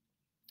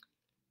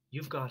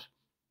you've got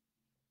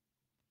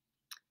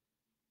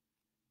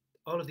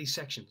all of these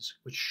sections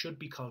which should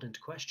be called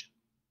into question.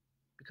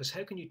 Because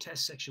how can you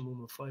test section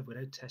 115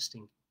 without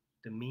testing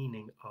the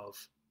meaning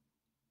of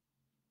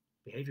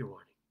behaviour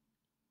warning?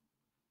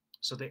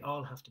 So they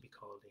all have to be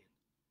called in.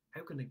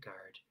 How can a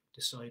guard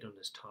decide on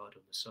his Todd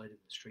on the side of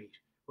the street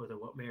whether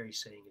what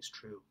Mary's saying is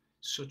true,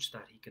 such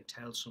that he can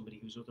tell somebody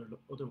who's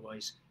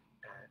otherwise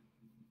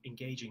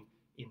engaging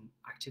in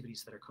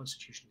activities that are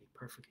constitutionally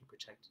perfectly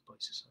protected by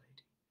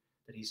society,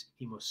 that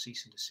he must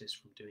cease and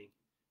desist from doing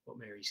what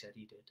Mary said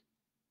he did,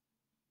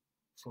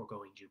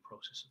 foregoing due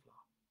process of law?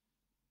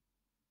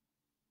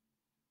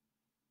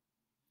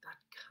 That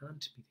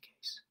can't be the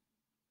case.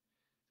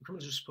 The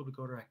Criminal Justice Public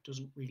Order Act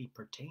doesn't really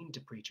pertain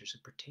to preachers,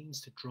 it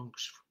pertains to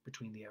drunks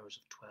between the hours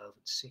of 12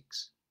 and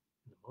 6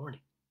 in the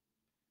morning,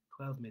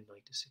 12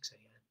 midnight to 6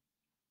 a.m.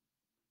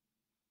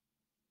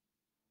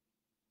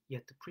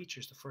 Yet the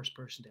preacher's the first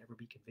person to ever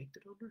be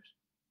convicted under it.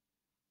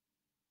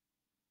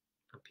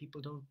 And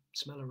people don't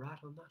smell a rat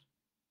on that.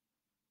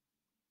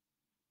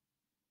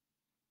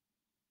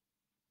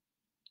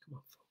 Come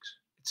on, folks,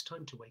 it's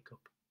time to wake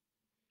up.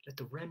 Let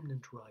the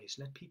remnant rise.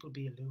 Let people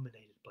be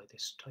illuminated by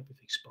this type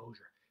of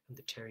exposure and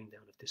the tearing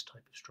down of this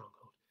type of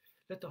stronghold.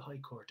 Let the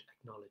High Court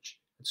acknowledge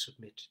and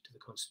submit to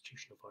the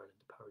Constitution of Ireland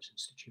the powers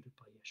instituted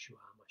by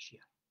Yeshua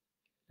HaMashiach.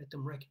 Let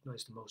them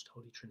recognise the most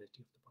holy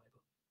Trinity of the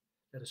Bible.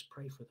 Let us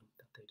pray for them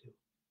that they do.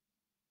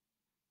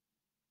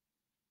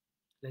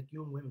 Let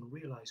young women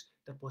realise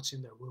that what's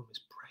in their womb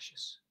is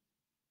precious.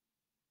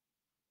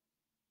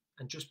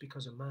 And just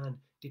because a man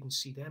didn't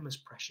see them as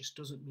precious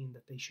doesn't mean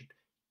that they should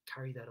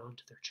carry that on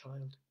to their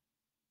child.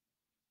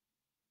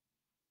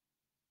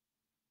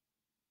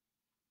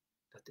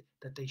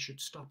 That they should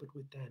stop it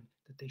with them,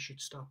 that they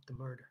should stop the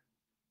murder.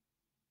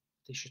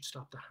 They should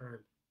stop the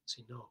harm.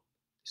 Say, no,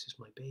 this is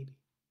my baby.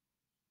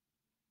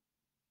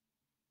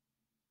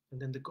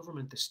 And then the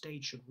government, the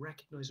state, should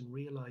recognise and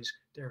realise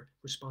their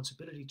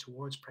responsibility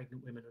towards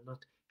pregnant women and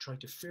not try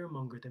to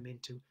fearmonger them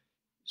into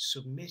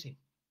submitting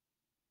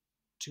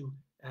to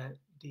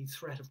the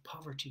threat of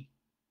poverty,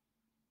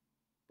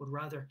 but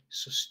rather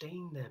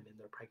sustain them in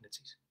their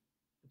pregnancies.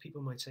 And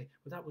people might say,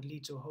 well, that would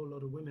lead to a whole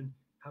lot of women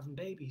having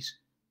babies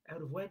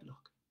out of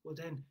wedlock. Well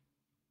then,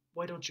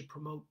 why don't you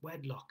promote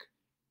wedlock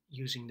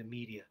using the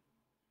media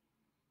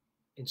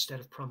instead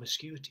of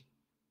promiscuity?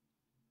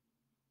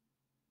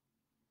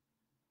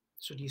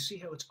 So do you see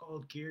how it's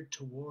all geared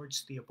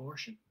towards the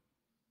abortion?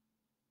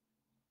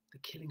 The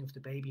killing of the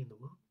baby in the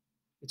womb?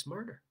 It's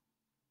murder.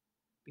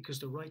 Because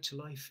the right to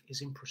life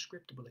is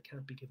imprescriptible, it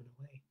can't be given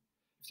away.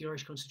 If the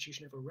Irish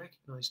Constitution ever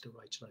recognised the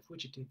right to life,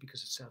 which it did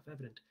because it's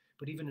self-evident,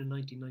 But even in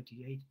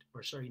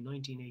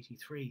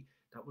 1983,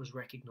 that was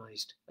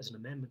recognised as an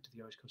amendment to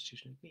the Irish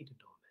Constitution. It needed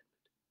no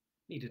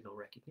amendment, needed no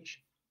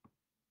recognition.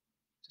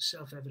 It's a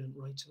self-evident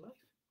right to life.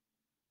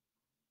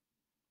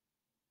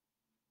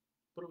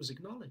 But it was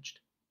acknowledged.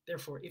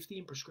 Therefore, if the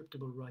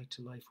imprescriptible right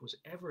to life was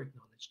ever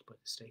acknowledged by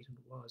the state, and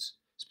it was,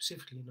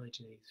 specifically in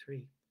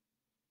 1983,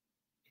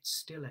 it's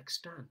still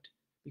extant,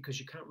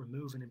 because you can't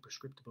remove an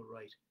imprescriptible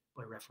right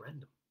by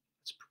referendum.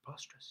 That's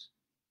preposterous.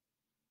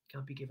 It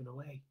can't be given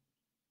away.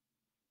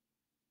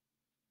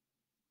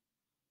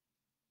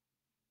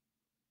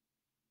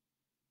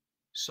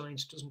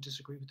 Science doesn't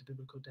disagree with the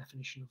biblical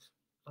definition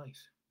of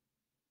life.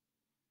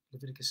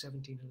 Leviticus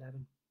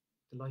 17:11,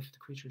 the life of the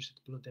creature is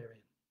the blood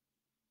therein.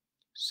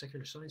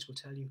 Secular science will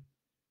tell you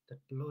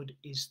that blood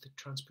is the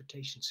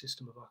transportation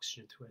system of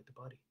oxygen throughout the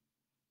body,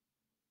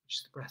 which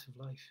is the breath of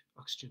life,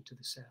 oxygen to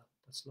the cell,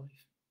 that's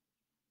life.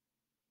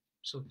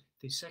 So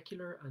the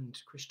secular and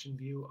Christian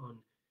view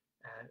on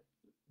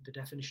the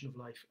definition of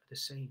life are the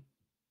same.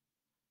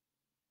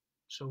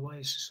 So why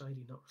is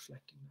society not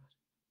reflecting that?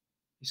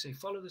 They say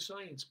follow the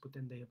science, but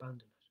then they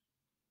abandon it.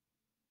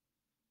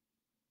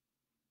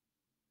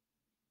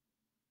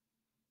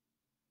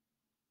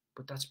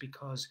 But that's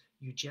because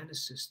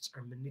eugenicists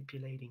are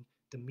manipulating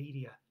the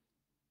media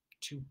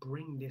to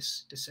bring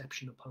this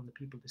deception upon the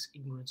people, this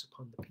ignorance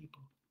upon the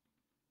people.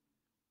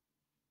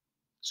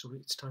 So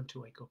it's time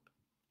to wake up,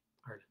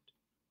 Ireland.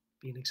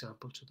 Be an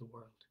example to the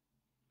world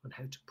on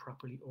how to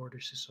properly order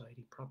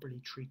society, properly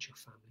treat your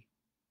family,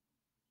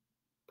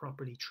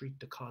 properly treat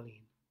the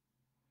Colleen,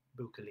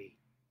 Buchaley,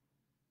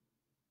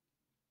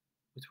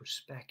 with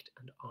respect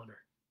and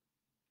honour.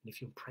 And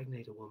if you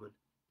impregnate a woman,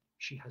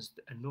 she has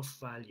enough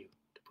value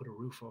to put a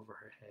roof over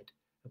her head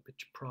and put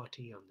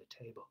prati on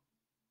the table.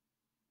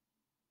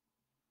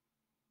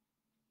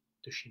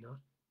 Does she not?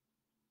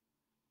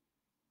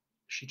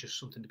 Is she just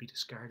something to be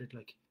discarded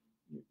like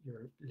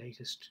your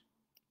latest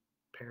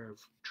pair of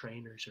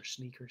trainers or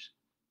sneakers?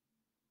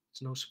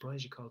 It's no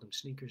surprise you call them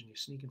sneakers and you're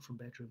sneaking from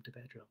bedroom to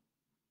bedroom.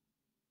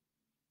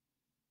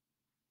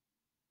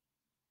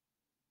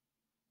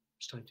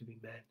 It's time to be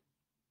men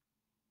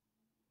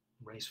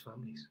and raise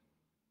families.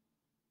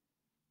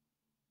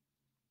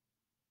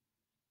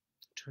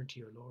 Turn to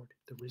your Lord,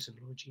 the risen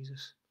Lord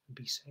Jesus, and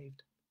be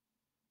saved.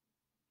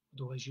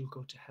 Otherwise you'll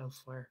go to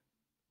hellfire.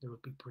 There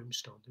will be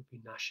brimstone, there will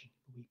be gnashing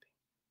and weeping.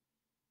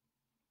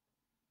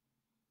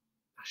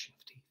 Gnashing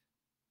of teeth.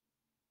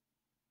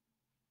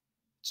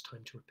 It's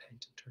time to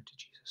repent and turn to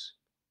Jesus.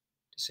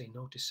 To say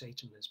no to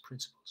Satan and his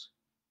principles.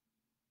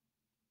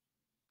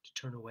 To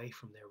turn away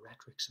from their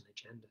rhetorics and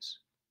agendas.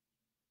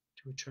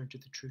 To return to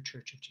the true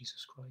church of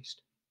Jesus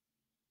Christ.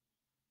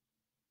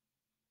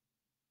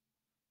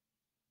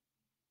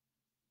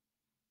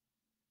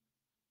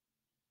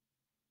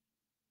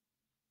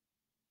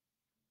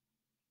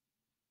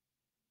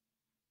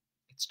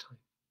 It's time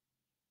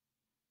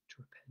to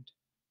repent.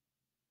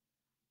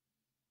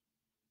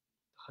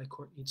 The High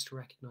Court needs to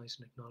recognise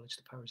and acknowledge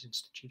the powers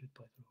instituted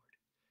by the Lord.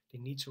 They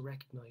need to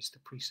recognise the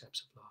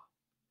precepts of law.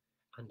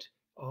 And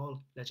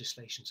all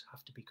legislations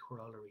have to be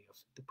corollary of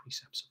the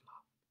precepts of law,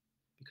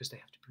 because they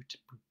have to be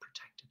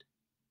protected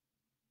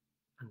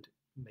and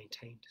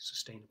maintained,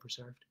 sustained and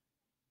preserved.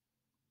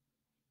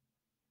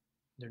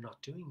 They're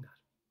not doing that.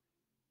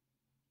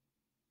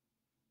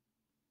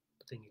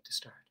 But they need to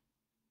start.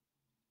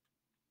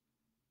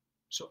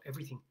 So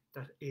everything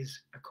that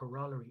is a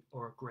corollary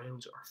or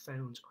grounds or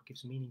founds or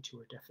gives meaning to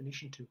or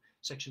definition to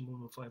Section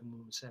 115 and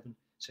 117,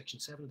 Section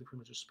 7 of the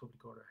Criminal Justice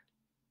Public Order Act,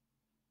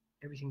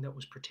 everything that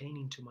was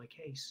pertaining to my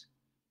case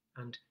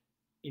and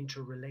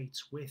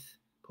interrelates with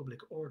public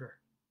order,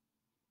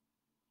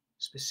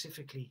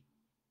 specifically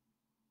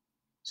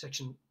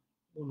Section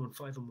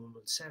 115 and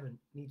 117,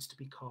 needs to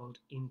be called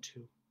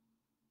into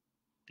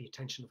the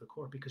attention of the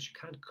court, because you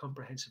can't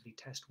comprehensively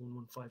test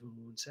 115 and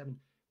 117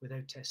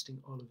 without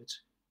testing all of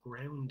its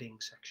grounding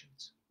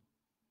sections.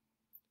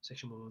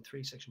 Section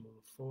 113, Section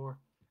 114,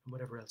 and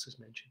whatever else is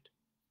mentioned.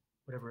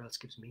 Whatever else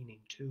gives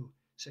meaning to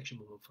Section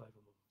 115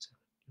 and 117.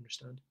 You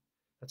understand?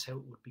 That's how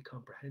it would be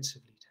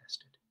comprehensively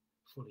tested,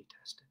 fully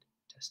tested,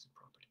 tested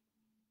properly.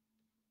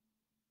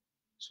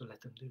 So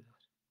let them do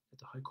that. Let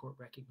the High Court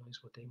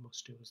recognise what they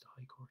must do as the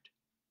High Court.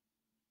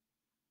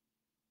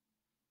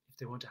 If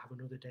they want to have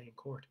another day in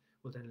court,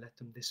 well then let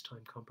them this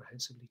time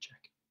comprehensively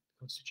check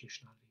the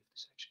constitutionality of the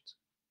sections.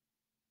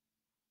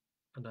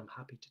 And I'm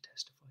happy to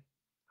testify,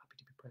 happy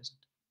to be present.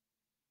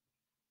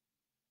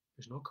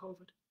 There's no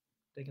COVID.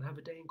 They can have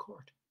a day in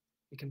court.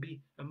 It can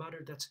be a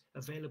matter that's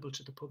available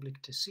to the public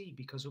to see,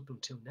 because up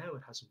until now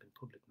it hasn't been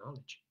public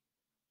knowledge.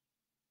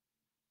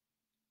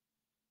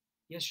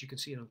 Yes, you can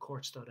see it on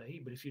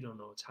courts.ie, but if you don't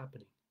know what's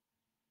happening,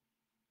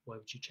 why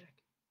would you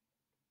check?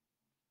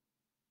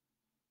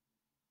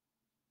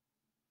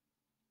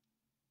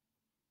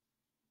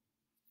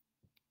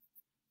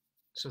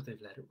 So they've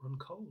let it run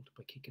cold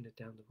by kicking it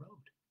down the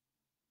road.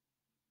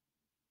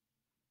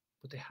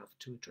 But they have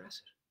to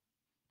address it.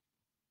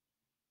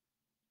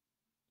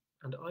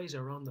 And eyes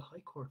are on the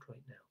High Court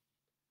right now.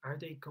 Are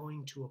they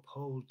going to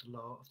uphold the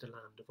law of the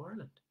land of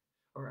Ireland?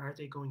 Or are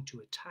they going to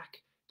attack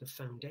the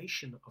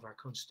foundation of our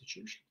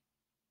Constitution?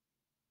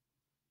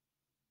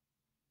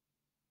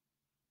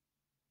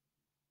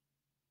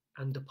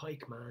 And the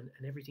pikeman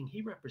and everything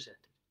he represented?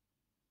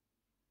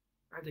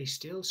 Are they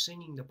still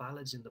singing the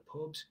ballads in the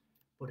pubs,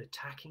 but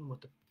attacking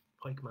what the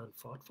pikeman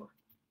fought for,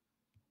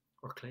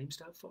 or claims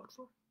to have fought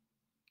for?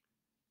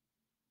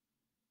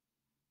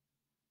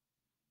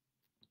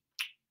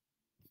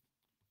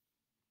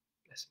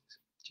 Blessings.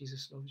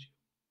 Jesus loves you.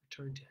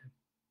 Return to him.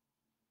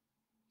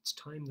 It's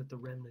time that the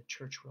remnant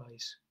church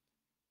rise.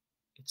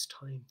 It's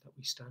time that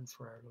we stand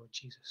for our Lord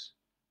Jesus.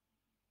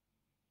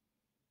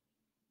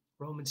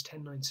 Romans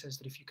 10:9 says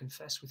that if you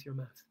confess with your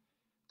mouth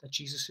that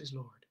Jesus is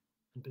Lord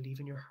and believe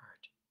in your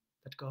heart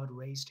that God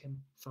raised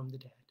him from the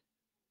dead,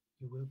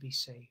 you will be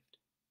saved.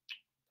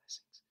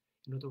 Blessings.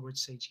 In other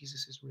words, say,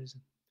 Jesus is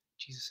risen.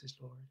 Jesus is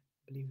Lord.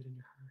 Believe it in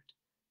your heart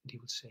and he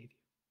will save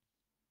you.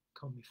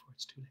 Come before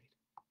it's too late.